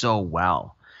done so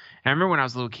well. And I remember when I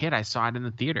was a little kid, I saw it in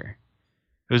the theater.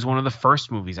 It was one of the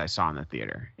first movies I saw in the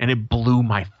theater, and it blew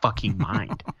my fucking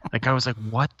mind. Like, I was like,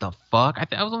 what the fuck?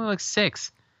 I was only like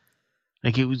 6.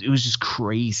 Like, it was just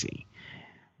crazy.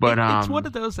 But it's one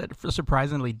of those that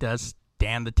surprisingly does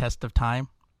stand the test of time.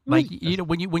 Like,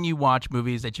 when you watch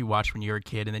movies that you watched when you were a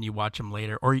kid, and then you watch them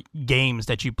later, or games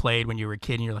that you played when you were a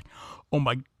kid, and you're like, oh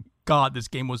my God, this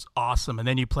game was awesome. And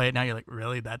then you play it now, you're like,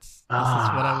 really? This is what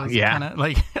I was kind of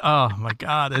like, oh my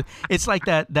God. It's like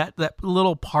that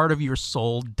little part of your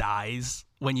soul dies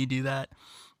when you do that.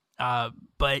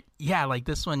 But yeah, like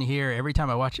this one here, every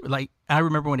time I watch it, like, I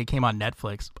remember when it came on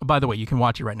Netflix. By the way, you can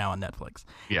watch it right now on Netflix.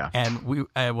 Yeah. And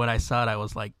when I saw it, I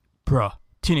was like, bruh,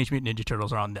 Teenage Mutant Ninja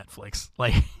Turtles are on Netflix.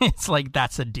 Like, it's like,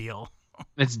 that's a deal.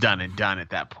 It's done and done at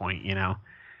that point,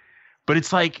 But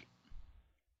it's like,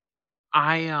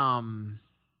 it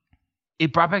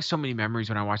brought back so many memories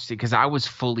when I watched it, because I was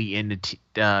fully into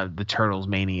the Turtles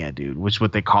Mania, dude, which is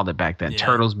what they called it back then. Yeah,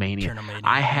 Turtles Mania.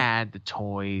 I had the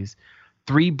toys,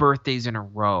 3 birthdays in a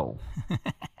row.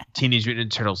 Teenage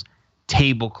Mutant Ninja Turtles,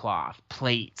 tablecloth,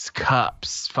 plates,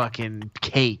 cups, fucking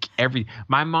cake, everything.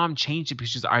 My mom changed it because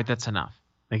she's all right, that's enough.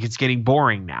 Like, it's getting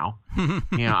boring now.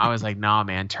 I was like, nah,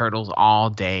 man, Turtles all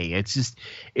day. It's just,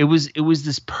 it was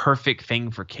this perfect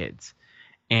thing for kids.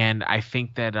 And I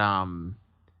think that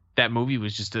that movie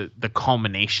was just the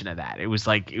culmination of that. It was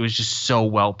just so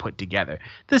well put together.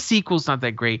 The sequel's not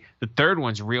that great. The third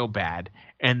one's real bad.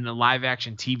 And the live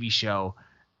action TV show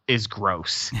is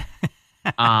gross.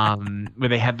 Where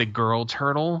they had the girl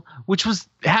turtle, which was,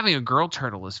 having a girl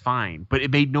turtle is fine, but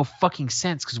it made no fucking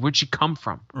sense, because where'd she come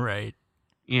from? Right.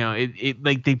 It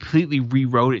like they completely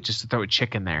rewrote it just to throw a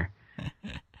chick in there.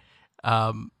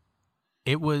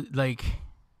 It was like,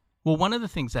 well, one of the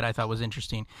things that I thought was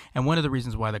interesting, and one of the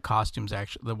reasons why the costumes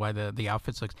why the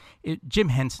outfits Jim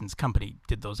Henson's company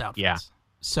did those outfits. Yeah.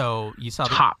 So you saw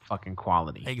top fucking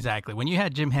quality. Exactly. When you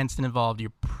had Jim Henson involved,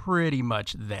 you're pretty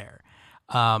much there.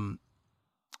 What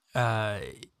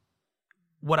I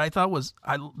thought was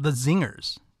the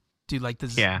zingers, dude, like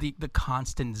the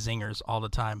constant zingers all the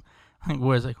time.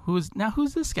 Whereas like, who's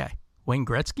this guy? Wayne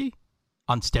Gretzky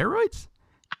on steroids?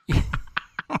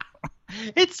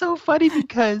 It's so funny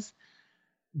because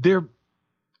they're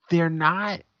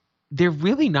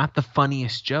really not the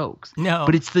funniest jokes. No,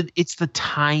 but it's the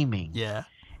timing. Yeah.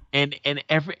 and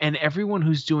everyone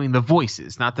who's doing the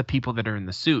voices, not the people that are in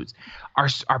the suits,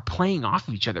 are playing off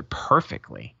of each other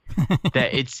perfectly.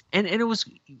 That it's and it was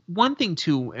one thing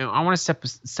too. And I want to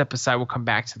step aside. We'll come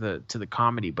back to the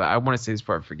comedy, but I want to say this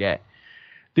before I forget.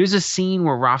 There's a scene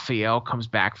where Raphael comes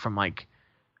back from like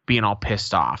being all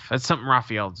pissed off. That's something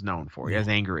Raphael's known for. He has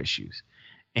anger issues,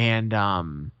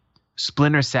 and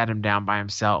Splinter sat him down by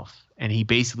himself, and he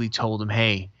basically told him,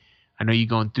 "Hey, I know you're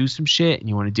going through some shit and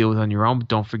you want to deal with it on your own, but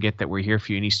don't forget that we're here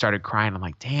for you." And he started crying. I'm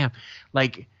like, damn.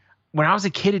 Like when I was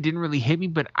a kid, it didn't really hit me,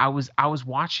 but I was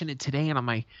watching it today and I'm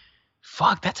like,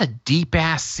 fuck, that's a deep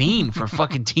ass scene for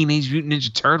fucking Teenage Mutant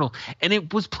Ninja Turtle. And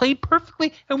it was played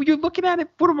perfectly. And when you're looking at it,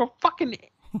 what a fucking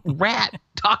rat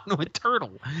talking to a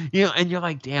turtle, you know, and you're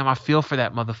like, damn, I feel for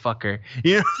that motherfucker.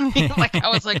 You know what I mean? Like I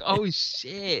was like, oh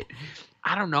shit.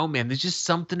 I don't know, man. There's just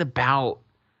something about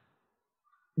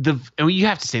you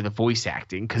have to say the voice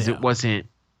acting because it wasn't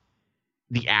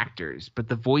the actors, but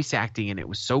the voice acting in it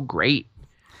was so great.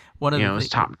 It was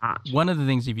top notch. One of the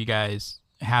things, if you guys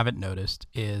haven't noticed,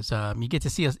 is you get to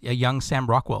see a young Sam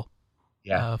Rockwell,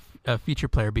 a feature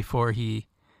player before he,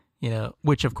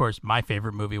 which of course my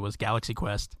favorite movie was Galaxy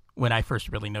Quest when I first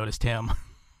really noticed him.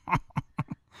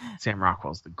 Sam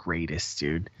Rockwell's the greatest,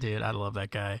 dude. Dude, I love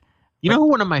that guy. You know who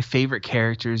one of my favorite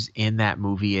characters in that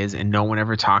movie is, and no one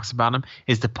ever talks about him,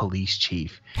 is the police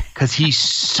chief. Because he's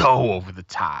so over the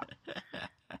top.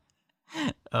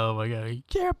 Oh, my God.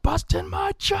 You're busting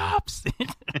my chops.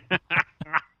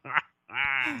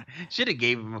 Should have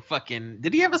gave him a fucking...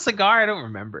 Did he have a cigar? I don't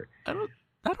remember. I don't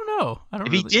know.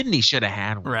 If he didn't, he should have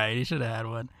had one. Right, he should have had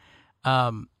one.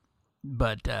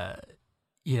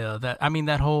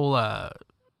 That whole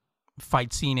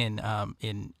fight scene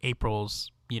in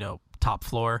April's, top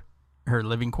floor, her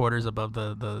living quarters above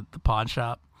the pawn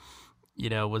shop,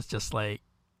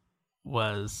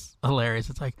 was hilarious.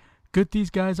 It's like, good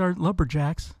these guys aren't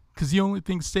lumberjacks, because the only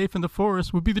thing safe in the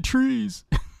forest would be the trees.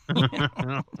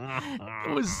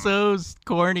 It was so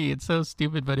corny and so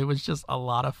stupid, but it was just a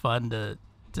lot of fun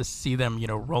to see them,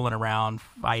 rolling around,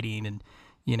 fighting, and,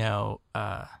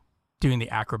 doing the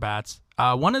acrobats.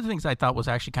 One of the things I thought was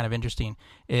actually kind of interesting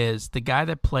is the guy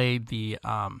that played the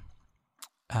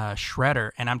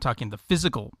Shredder, and I'm talking the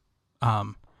physical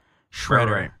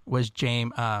Shredder, right, was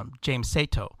James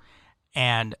Sato,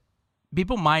 and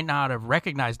people might not have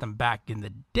recognized him back in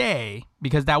the day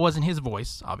because that wasn't his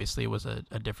voice. Obviously, it was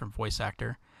a different voice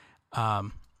actor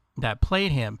that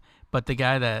played him. But the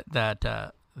guy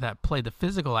that played the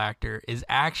physical actor is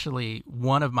actually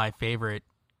one of my favorite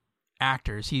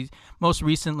actors. He's most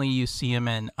recently you see him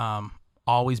in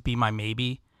Always Be My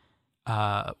Maybe,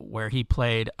 where he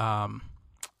played.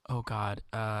 He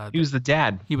was the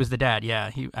dad. He was the dad.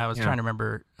 Yeah. I was trying to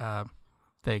remember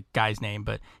the guy's name,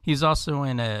 but he's also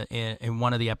in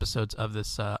one of the episodes of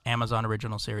this Amazon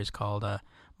original series called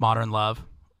Modern Love,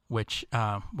 which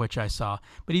I saw.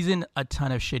 But he's in a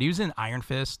ton of shit. He was in Iron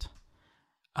Fist.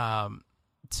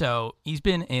 So he's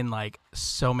been in like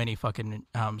so many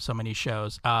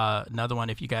shows. Another one,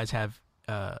 if you guys have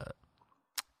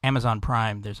Amazon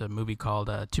Prime, there's a movie called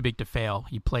Too Big to Fail.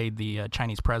 He played the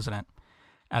Chinese president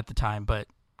at the time, but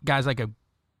guy's like a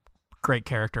great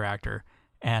character actor.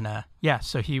 And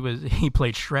so he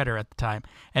played Shredder at the time.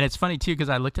 And it's funny too, because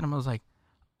I looked at him, I was like,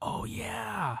 oh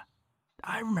yeah,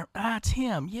 I remember, that's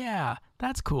him. Yeah,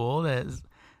 that's cool.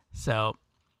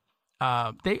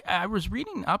 I was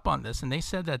reading up on this, and they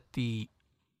said that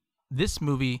this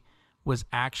movie was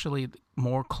actually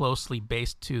more closely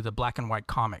based to the black and white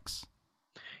comics.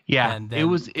 Yeah, it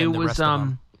was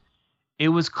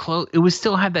close. It was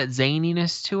still had that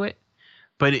zaniness to it,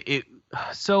 but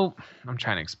so I'm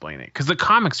trying to explain it because the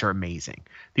comics are amazing.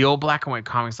 The old black and white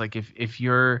comics, like if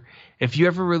you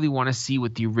ever really want to see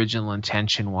what the original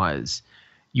intention was,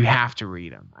 you have to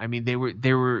read them. I mean, they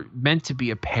were meant to be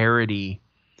a parody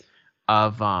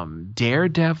of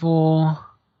Daredevil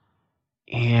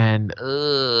and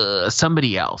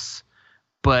somebody else,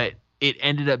 but it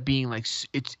ended up being like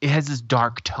it has this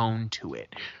dark tone to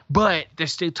it, but they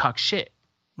still talk shit.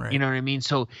 Right. You know what I mean?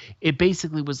 So it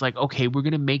basically was like, okay, we're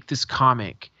going to make this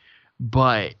comic,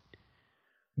 but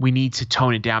we need to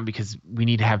tone it down because we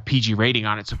need to have PG rating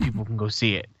on it so people can go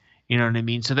see it. You know what I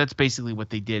mean? So that's basically what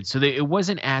they did. So it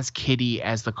wasn't as kiddie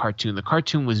as the cartoon. The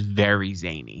cartoon was very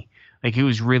zany. Like it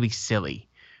was really silly.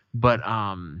 But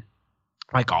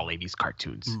like all 80s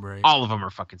cartoons, right, all of them are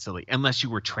fucking silly unless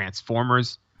you were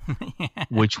Transformers,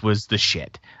 which was the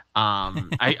shit.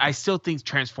 I still think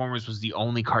Transformers was the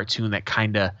only cartoon that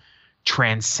kind of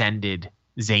transcended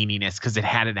zaniness because it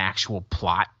had an actual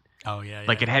plot. Oh yeah,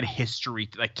 like it had history,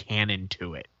 like canon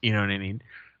to it. You know what I mean?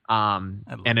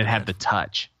 And it had the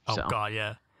touch. Oh so. God,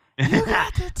 yeah. You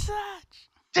got the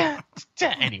touch.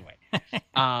 Anyway,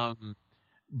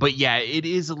 but yeah, it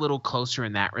is a little closer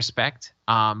in that respect.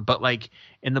 But like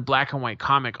in the black and white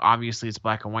comic, obviously it's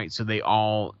black and white, so they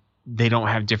don't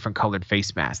have different colored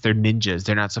face masks. They're ninjas.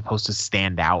 They're not supposed to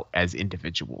stand out as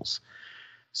individuals,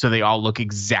 so they all look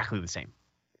exactly the same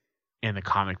in the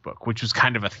comic book, which was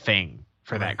kind of a thing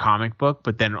for that comic book.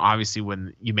 But then obviously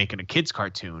when you make it a kid's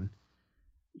cartoon,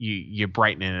 you're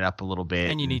brightening it up a little bit,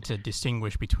 and you need to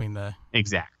distinguish between the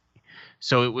exactly.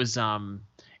 So it was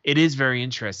it is very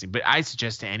interesting. But I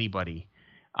suggest to anybody,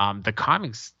 the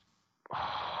comics.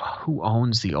 Who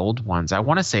owns the old ones? I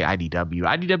want to say IDW.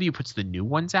 IDW puts the new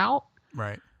ones out,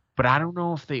 right? But I don't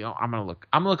know if they. I'm gonna look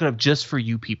it up just for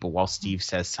you people while Steve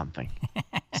says something.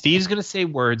 Steve's gonna say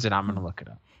words, and I'm gonna look it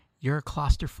up. You're a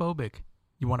claustrophobic.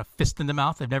 You want a fist in the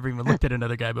mouth? I've never even looked at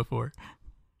another guy before.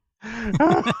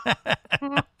 Oh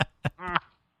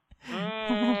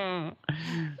man!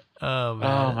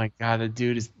 Oh my god, the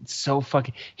dude is so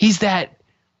fucking. He's the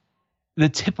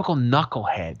typical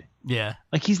knucklehead. Yeah.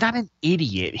 Like, he's not an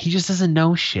idiot. He just doesn't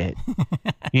know shit.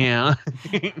 Yeah.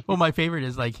 Well, my favorite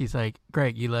is, like, he's like,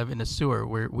 Greg, you live in a sewer.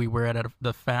 We were at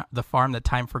the farm that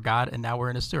time forgot, and now we're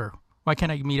in a sewer. Why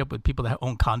can't I meet up with people that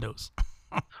own condos?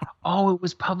 Oh, it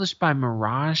was published by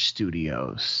Mirage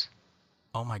Studios.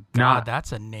 Oh, my God.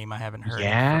 That's a name I haven't heard.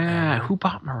 Yeah. Who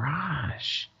bought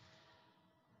Mirage?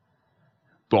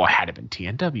 Well, it had to have been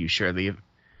TNW, surely.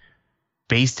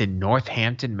 Based in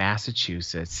Northampton,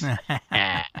 Massachusetts.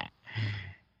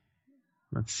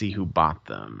 Let's see who bought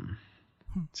them.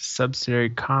 It's a subsidiary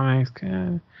comics.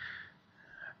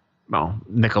 Well,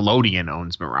 Nickelodeon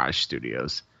owns Mirage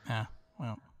Studios. Yeah,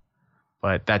 well.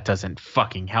 But that doesn't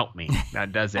fucking help me.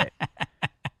 That does it.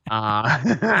 All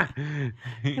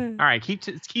right,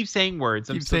 keep saying words.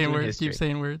 Keep saying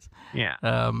words.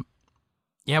 Yeah.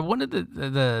 Yeah, one of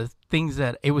the things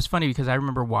that it was funny because I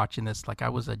remember watching this, like I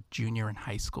was a junior in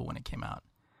high school when it came out,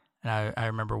 and I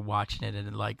remember watching it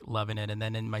and like loving it. And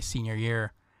then in my senior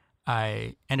year,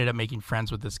 I ended up making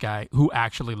friends with this guy who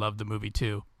actually loved the movie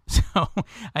too. So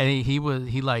I think he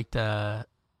liked was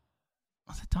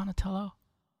it Donatello?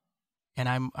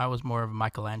 And I was more of a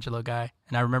Michelangelo guy.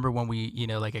 And I remember when we,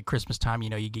 like at Christmas time,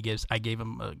 I gave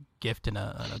him a gift in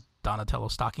a Donatello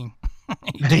stocking.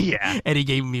 Yeah. And he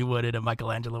gave me one in a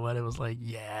Michelangelo one. It was like,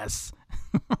 yes.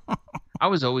 I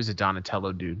was always a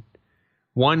Donatello dude.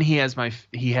 One, he has my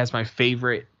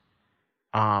favorite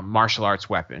martial arts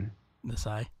weapon. The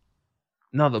sai?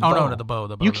 No, the bow. Oh no, the bow.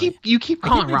 The bow. You keep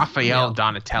calling Raphael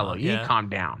Donatello. You need to calm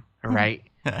down. All right.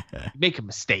 Making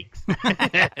mistakes.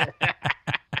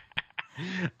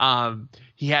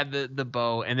 He had the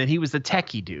bow, and then he was the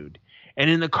techie dude. And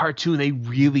in the cartoon, they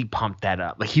really pumped that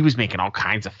up. Like, he was making all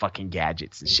kinds of fucking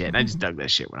gadgets and shit. And I just dug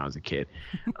that shit when I was a kid.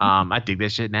 I dig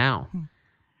that shit now.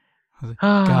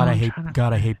 God, I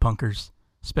hate punkers,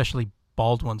 especially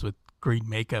bald ones with green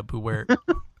makeup who wear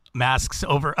masks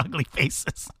over ugly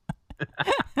faces.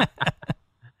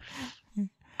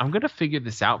 I'm gonna figure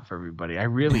this out for everybody. I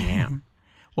really am.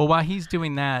 Well, while he's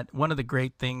doing that, one of the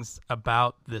great things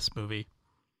about this movie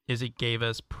is it gave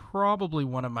us probably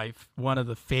one of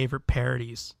the favorite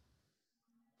parodies.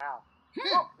 Wow.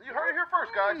 Oh, you heard it here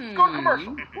first, guys. Let's go to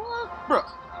commercial. What?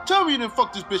 Bruh, tell me you didn't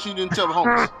fuck this bitch and you didn't tell the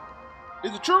homies.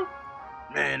 Is it true?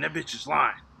 Man, that bitch is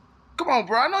lying. Come on,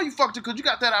 bro. I know you fucked her because you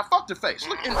got that I fucked her face.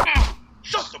 Look in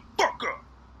shut the fuck up.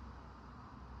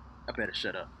 I better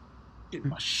shut up. Get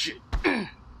my shit. I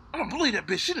don't believe that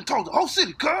bitch. She done told the whole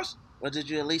city, cuz. Well, did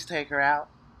you at least take her out?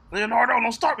 Leonardo,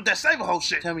 don't start with that save a whole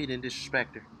shit. Tell me you didn't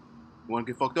disrespect her. You want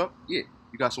to get fucked up? Yeah.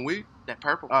 You got some weed? That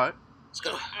purple. All right. Let's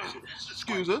go.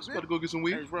 Excuse us. Better go get some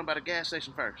weed. Hey, let's run by the gas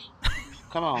station first.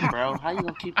 Come on, bro. How you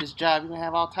gonna keep this job? You gonna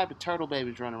have all type of turtle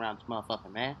babies running around this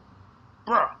motherfucker, man.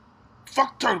 Bro,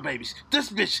 fuck turtle babies. This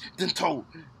bitch done told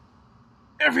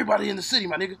everybody in the city,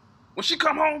 my nigga. When she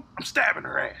come home, I'm stabbing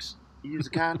her ass. You use a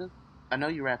condom? I know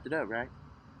you wrapped it up, right?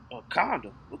 A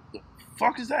condom? What the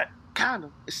fuck is that?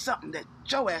 Condom is something that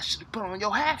your ass should have put on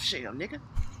your half shell, nigga.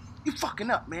 You fucking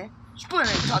up, man.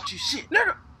 Splinter ain't taught you shit.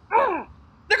 Nigga,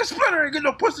 nigga Splinter ain't get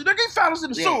no pussy. Nigga, he found us in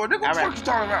the sewer. Nigga, what the fuck you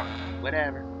talking about?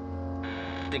 Whatever.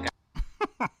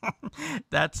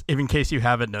 That's, in case you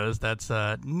haven't noticed, that's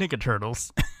Ninja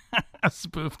Turtles, a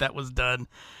spoof that was done.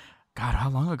 God, how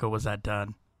long ago was that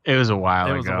done? It was a while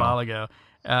ago. It was a while ago.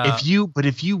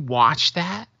 If you watch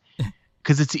that,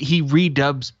 because he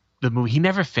redubs the movie. He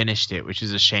never finished it, which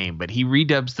is a shame. But he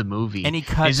redubs the movie, and he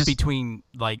cuts between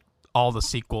like all the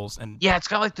sequels, and yeah, it's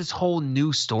got like this whole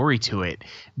new story to it.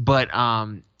 But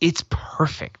it's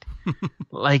perfect.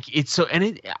 Like it's so, and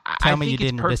it. Tell me you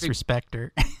didn't disrespect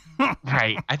her.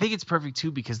 Right. I think it's perfect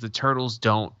too because the turtles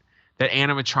that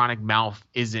animatronic mouth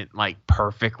isn't like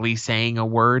perfectly saying a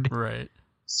word. Right.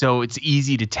 So it's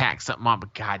easy to tack something on,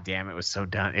 but god damn, it was so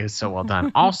done. It was so well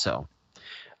done. Also,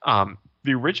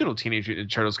 the original Teenage Mutant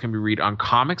Ninja Turtles can be read on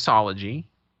Comixology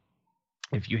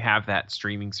if you have that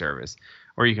streaming service,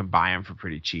 or you can buy them for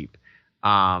pretty cheap.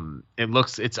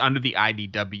 It's under the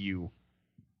IDW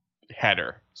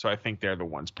header, so I think they're the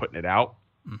ones putting it out.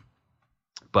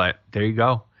 But there you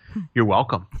go. You're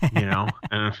welcome. You know.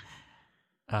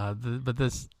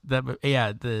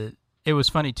 It was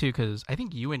funny too because I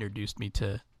think you introduced me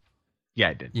to. Yeah,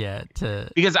 I did. Yeah,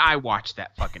 because I watched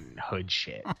that fucking hood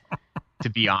shit. To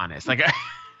be honest, like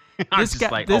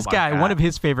this guy, one of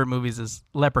his favorite movies is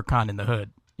Leprechaun in the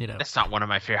Hood. You know, that's not one of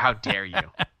my favorite. How dare you?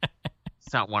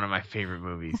 It's not one of my favorite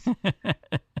movies.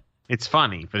 It's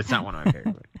funny, but it's not one of my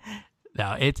favorite movies.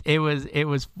 No,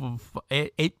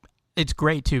 it's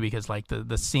great too because like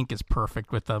the sync is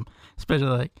perfect with them, especially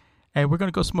like, hey, we're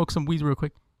gonna go smoke some weed real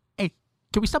quick. Hey,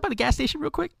 can we stop by the gas station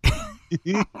real quick?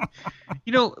 You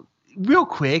know, real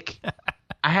quick,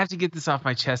 I have to get this off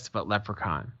my chest about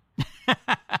Leprechaun.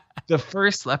 The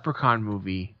first Leprechaun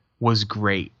movie was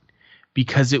great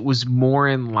because it was more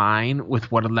in line with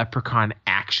what a leprechaun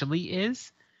actually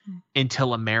is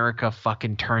until America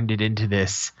fucking turned it into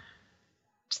this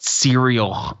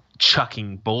cereal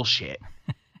chucking bullshit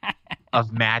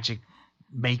of magic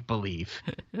make-believe.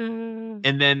 And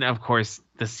then, of course,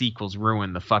 the sequels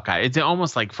ruined the fuck out. It's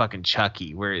almost like fucking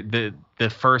Chucky, where the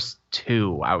first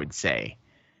two, I would say,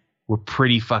 were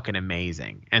pretty fucking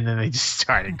amazing. And then they just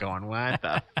started going, what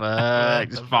the fuck?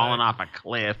 Just falling off a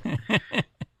cliff.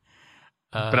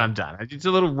 But I'm done. It's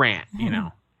a little rant, you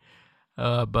know.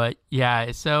 But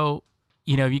yeah, so,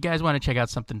 you know, if you guys want to check out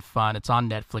something fun, it's on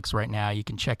Netflix right now. You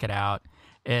can check it out.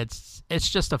 It's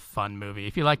just a fun movie.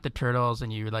 If you like the Turtles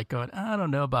and you're like going, I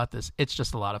don't know about this, it's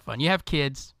just a lot of fun. You have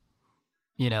kids,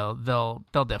 you know, they'll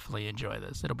definitely enjoy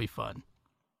this. It'll be fun.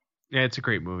 Yeah, it's a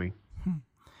great movie.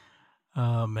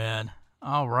 Oh, man.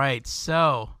 All right.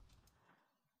 So,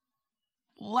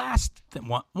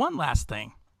 one last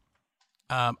thing.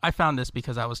 I found this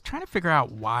because I was trying to figure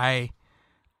out why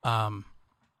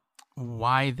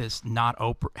this not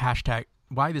Oprah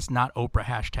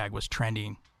hashtag was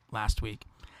trending last week.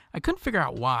 I couldn't figure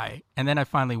out why, and then I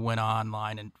finally went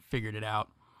online and figured it out.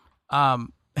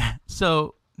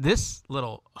 So this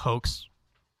little hoax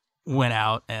went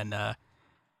out, and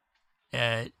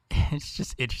it's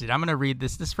just interesting. I'm going to read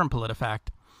this. This is from PolitiFact.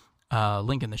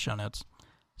 Link in the show notes.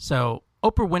 So,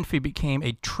 Oprah Winfrey became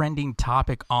a trending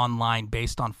topic online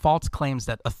based on false claims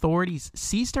that authorities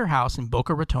seized her house in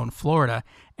Boca Raton, Florida,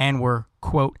 and were,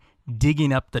 quote,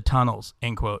 digging up the tunnels,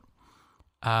 end quote.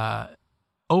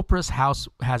 Oprah's house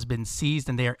has been seized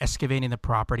and they are excavating the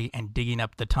property and digging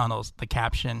up the tunnels. The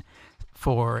caption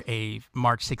for a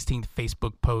March 16th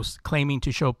Facebook post claiming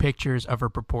to show pictures of her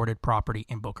purported property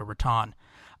in Boca Raton.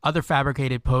 Other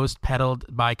fabricated posts peddled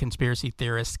by conspiracy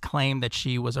theorists claim that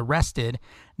she was arrested.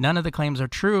 None of the claims are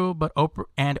true, but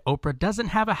Oprah doesn't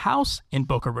have a house in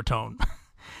Boca Raton.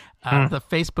 The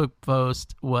Facebook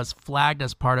post was flagged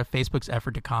as part of Facebook's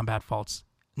effort to combat false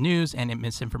news and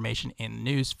misinformation in the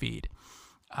news feed.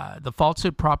 The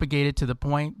falsehood propagated to the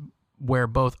point where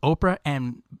both Oprah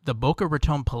and the Boca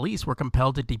Raton police were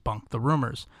compelled to debunk the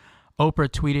rumors. Oprah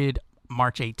tweeted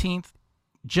March 18th,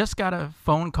 just got a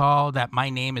phone call that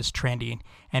my name is trending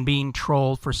and being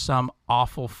trolled for some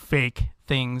awful fake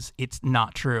things. It's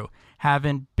not true.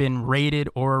 Haven't been raided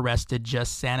or arrested,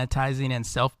 just sanitizing and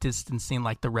self-distancing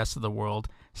like the rest of the world.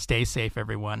 Stay safe,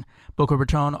 everyone. Boca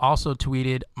Raton also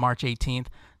tweeted March 18th,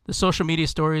 the social media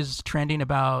stories trending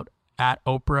about at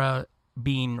Oprah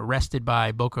being arrested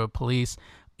by Boca police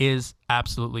is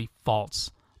absolutely false.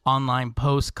 Online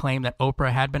posts claim that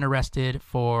Oprah had been arrested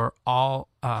or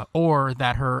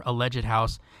that her alleged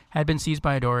house had been seized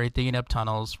by authorities digging up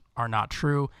tunnels are not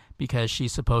true because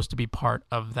she's supposed to be part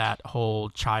of that whole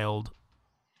child,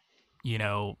 you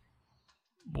know,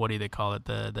 what do they call it?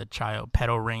 The child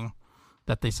pedo ring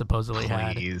that they supposedly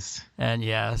had. And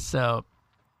yeah, so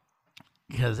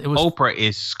because it was Oprah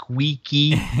is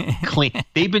squeaky clean.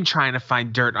 They've been trying to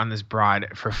find dirt on this broad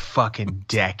for fucking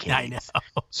decades. I know.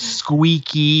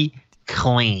 Squeaky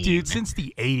clean. Dude, since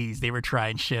the 80s they were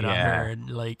trying shit on her, and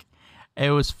like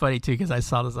it was funny too because I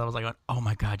saw this, I was like, oh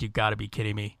my god, you gotta be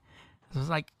kidding me. It was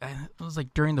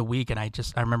like during the week, and I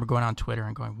remember going on Twitter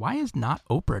and going, why is not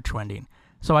Oprah trending?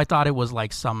 So I thought it was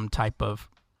like some type of,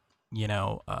 you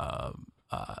know,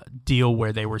 deal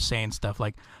where they were saying stuff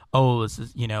like, oh, this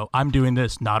is, you know, I'm doing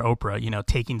this, not Oprah, you know,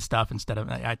 taking stuff instead of,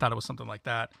 I thought it was something like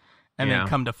that. And then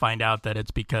come to find out that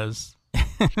it's because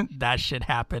that shit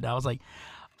happened. I was like,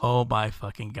 oh my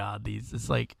fucking God, it's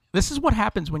like This is what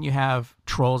happens when you have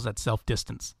trolls that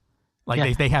self-distance.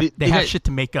 Like Yeah, they have shit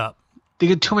to make up. They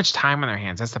get too much time on their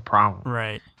hands. That's the problem.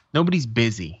 Right. Nobody's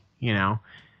busy, you know?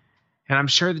 And I'm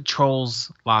sure the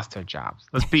trolls lost their jobs.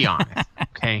 Let's be honest,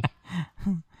 okay?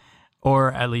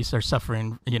 Or at least are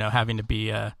suffering, having to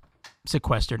be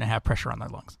sequestered and have pressure on their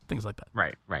lungs, things like that.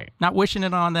 Right. Not wishing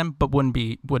it on them, but wouldn't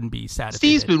be sad.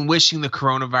 Steve's been wishing the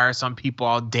coronavirus on people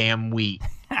all damn week.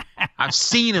 I've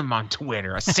seen him on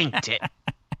Twitter. I synced it.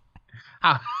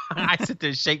 I sit there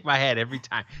and shake my head every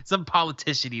time. Some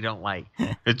politician he don't like.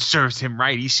 It serves him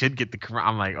right. He should get the corona.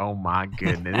 I'm like, oh my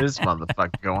goodness, this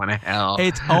motherfucker going to hell.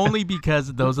 It's only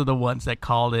because those are the ones that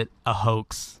called it a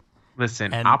hoax.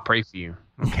 Listen, I'll pray for you,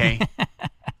 okay?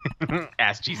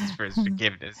 Ask Jesus for his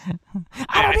forgiveness.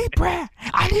 I don't need prayer.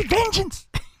 I need vengeance.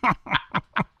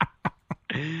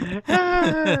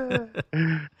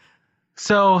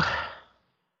 So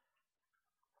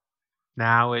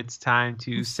now it's time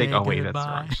to say. Oh wait,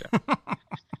 goodbye. that's the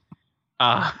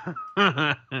wrong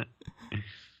show.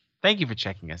 Thank you for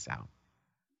checking us out.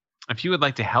 If you would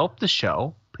like to help the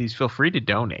show, please feel free to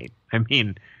donate. I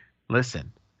mean,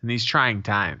 listen, in these trying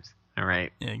times, all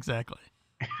right? Yeah, exactly.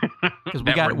 Because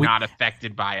we're not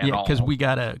affected by it at all. Because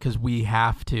we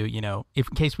have to, if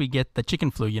in case we get the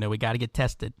chicken flu, we got to get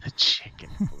tested. The chicken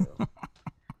flu.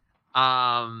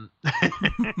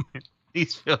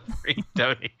 Please feel free to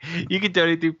donate. You can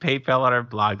donate through PayPal on our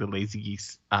blog,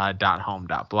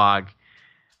 thelazygeeks.home.blog.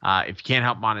 If you can't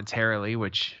help monetarily,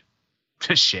 which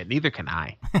shit, neither can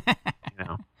I.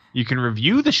 You can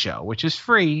review the show, which is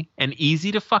free and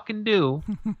easy to fucking do.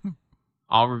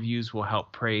 All reviews will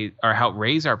help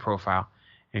raise our profile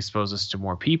and expose us to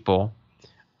more people.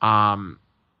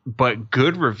 But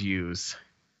good reviews,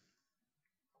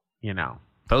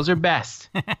 those are best.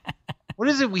 What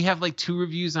is it? We have like 2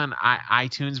 reviews on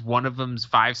iTunes. One of them's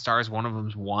 5 stars. One of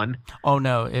them's 1. Oh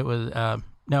no, it was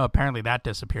no. Apparently that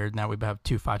disappeared. Now we have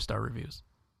 2 5-star reviews.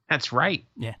 That's right.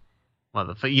 Yeah.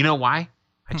 Motherfucker. You know why?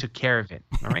 I took care of it.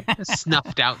 All right. I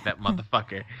snuffed out that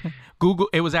motherfucker. Google.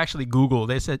 It was actually Google.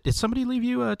 They said, "Did somebody leave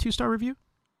you a 2-star review?"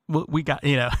 Well, we got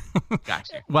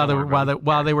Gotcha.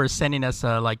 while they were sending us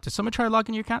did somebody try to log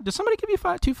in your account? Did somebody give you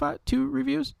 2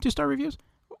 reviews, 2-star reviews?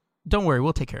 Don't worry,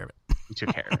 we'll take care of it. We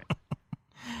took care of it.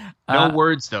 No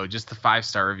words though, just the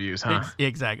 5-star reviews, huh?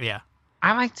 Exactly. Yeah.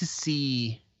 I like to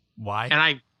see why,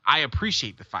 and I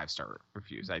appreciate the 5-star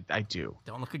reviews. I do.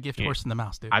 Don't look a gift horse in the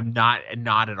mouth, dude. I'm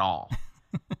not at all.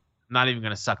 I'm not even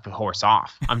gonna suck the horse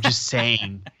off. I'm just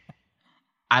saying.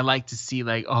 I like to see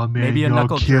oh man, maybe a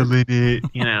knuckle killing it,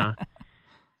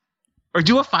 Or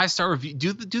do a 5-star review.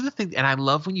 Do the thing, and I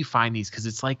love when you find these because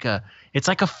it's like a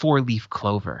 4-leaf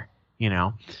clover.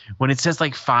 When it says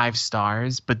 5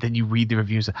 stars, but then you read the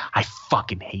reviews, I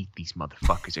fucking hate these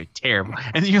motherfuckers. They're terrible.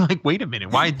 And then you're like, wait a minute,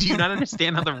 why do you not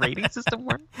understand how the rating system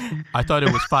works? I thought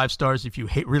it was 5 stars if you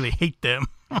really hate them.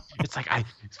 It's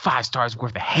 5 stars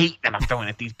worth of hate that I'm throwing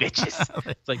at these bitches.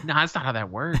 It's like, no, that's not how that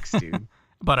works, dude.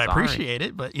 But I appreciate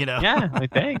it, but Yeah,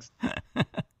 thanks.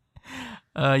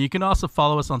 You can also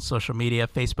follow us on social media,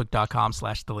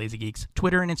 facebook.com/TheLazyGeeks,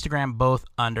 Twitter and Instagram, both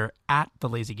under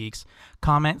 @TheLazyGeeks.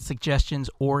 Comments, suggestions,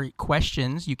 or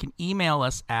questions, you can email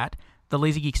us at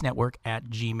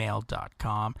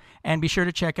thelazygeeksnetwork@gmail.com. And be sure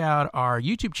to check out our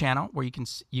YouTube channel where you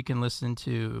can listen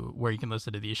to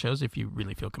these shows if you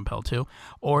really feel compelled to,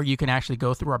 or you can actually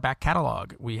go through our back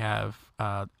catalog. We have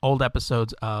old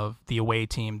episodes of The Away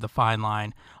Team, The Fine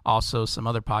Line, also some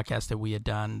other podcasts that we had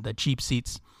done, The Cheap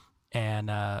Seats,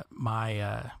 and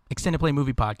my extended play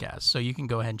movie podcast. So you can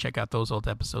go ahead and check out those old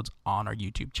episodes on our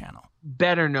YouTube channel.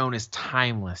 Better known as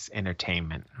timeless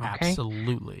entertainment. Okay?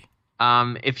 Absolutely.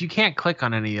 If you can't click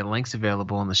on any of the links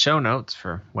available in the show notes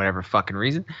for whatever fucking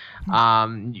reason,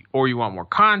 or you want more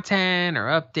content or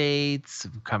updates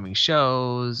of coming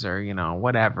shows or,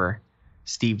 whatever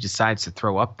Steve decides to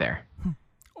throw up there.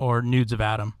 Or nudes of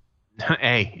Adam.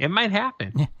 Hey, it might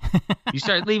happen. You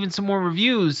start leaving some more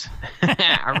reviews.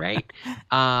 All right.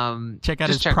 Check out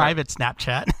his private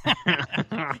Snapchat.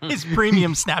 His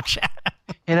premium Snapchat.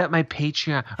 Hit up my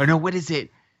Patreon. Or no, what is it?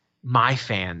 My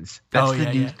Fans. That's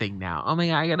the new thing now. Oh my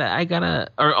God, I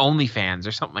gotta, or OnlyFans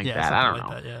or something like that. I don't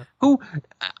know. That, Who?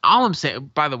 All I'm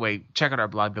saying. By the way, check out our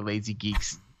blog,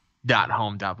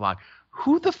 thelazygeeks.home.blog.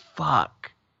 Who the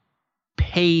fuck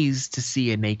pays to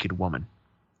see a naked woman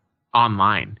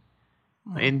online?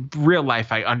 In real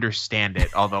life, I understand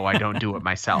it, although I don't do it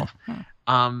myself.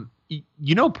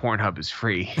 Pornhub is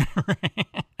free.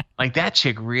 That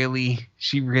chick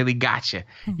she really got you.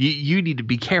 You need to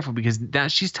be careful because now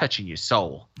she's touching your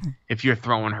soul if you're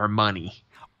throwing her money.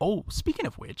 Oh, speaking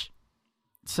of which,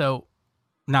 so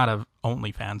not of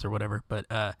OnlyFans or whatever, but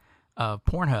of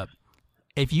Pornhub.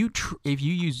 If you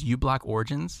use uBlock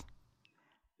Origins,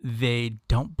 they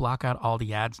don't block out all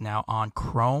the ads now on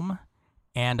Chrome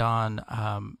and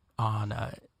on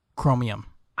Chromium.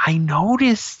 I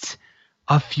noticed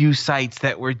a few sites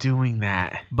that were doing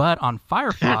that, but on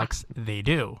Firefox they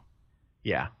do.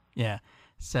 Yeah.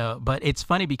 So, but it's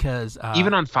funny because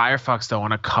even on Firefox though,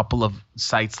 on a couple of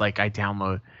sites, like I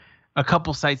download a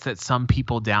couple sites that some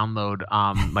people download,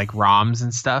 like ROMs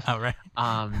and stuff. Oh, right.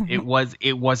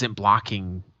 It wasn't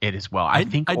blocking it as well. I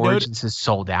think Origins is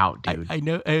sold out, dude. I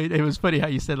know. It was funny how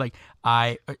you said like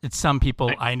it's some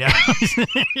people I know.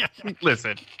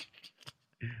 Listen,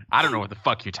 I don't know what the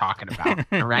fuck you're talking about.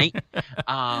 All right.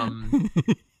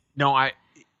 No,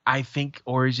 I think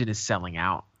Origin is selling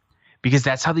out because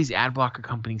that's how these ad blocker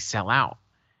companies sell out.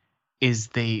 Is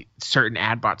certain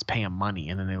ad bots pay them money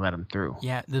and then they let them through.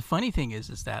 Yeah, the funny thing is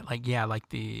that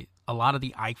a lot of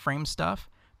the iframe stuff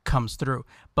comes through.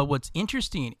 But what's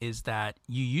interesting is that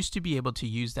you used to be able to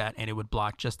use that and it would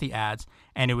block just the ads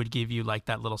and it would give you like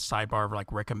that little sidebar of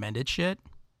like recommended shit.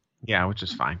 Yeah, which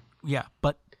is fine. Yeah,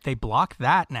 but they block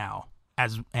that now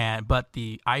but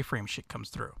the iframe shit comes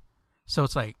through. So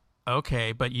it's like,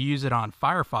 okay, but you use it on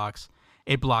Firefox,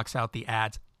 it blocks out the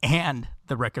ads and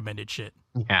the recommended shit.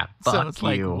 Yeah, so it's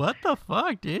like, what the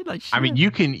fuck, dude? Like, shit. I mean,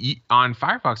 you can on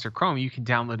Firefox or Chrome, you can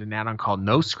download an add-on called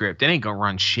NoScript. It ain't gonna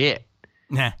run shit.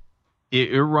 Nah.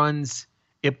 It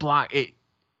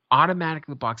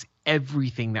automatically blocks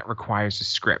everything that requires a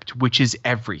script, which is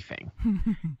everything.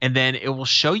 And then it will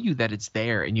show you that it's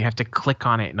there, and you have to click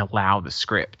on it and allow the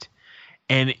script.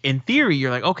 And in theory,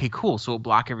 you're like, okay, cool. So we'll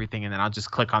block everything, and then I'll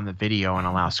just click on the video and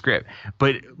allow script.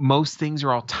 But most things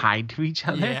are all tied to each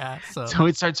other. Yeah. So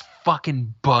it starts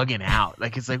fucking bugging out.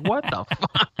 Like, it's like, what the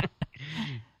fuck?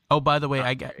 Oh, by the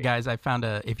way, guys, I found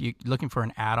if you're looking for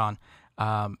an add-on,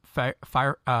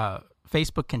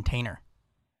 Facebook Container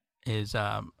is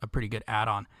a pretty good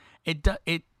add-on. It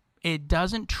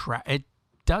doesn't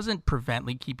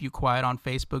prevently keep you quiet on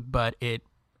Facebook, but it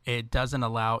doesn't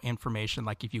allow information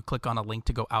like if you click on a link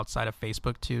to go outside of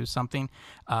Facebook to something,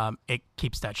 it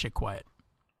keeps that shit quiet.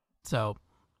 So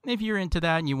if you're into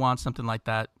that and you want something like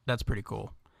that, that's pretty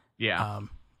cool. Yeah.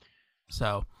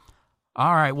 So,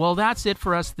 all right. Well, that's it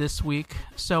for us this week.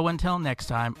 So until next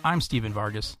time, I'm Steven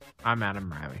Vargas. I'm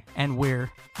Adam Riley. And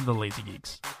we're the Lazy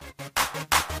Geeks.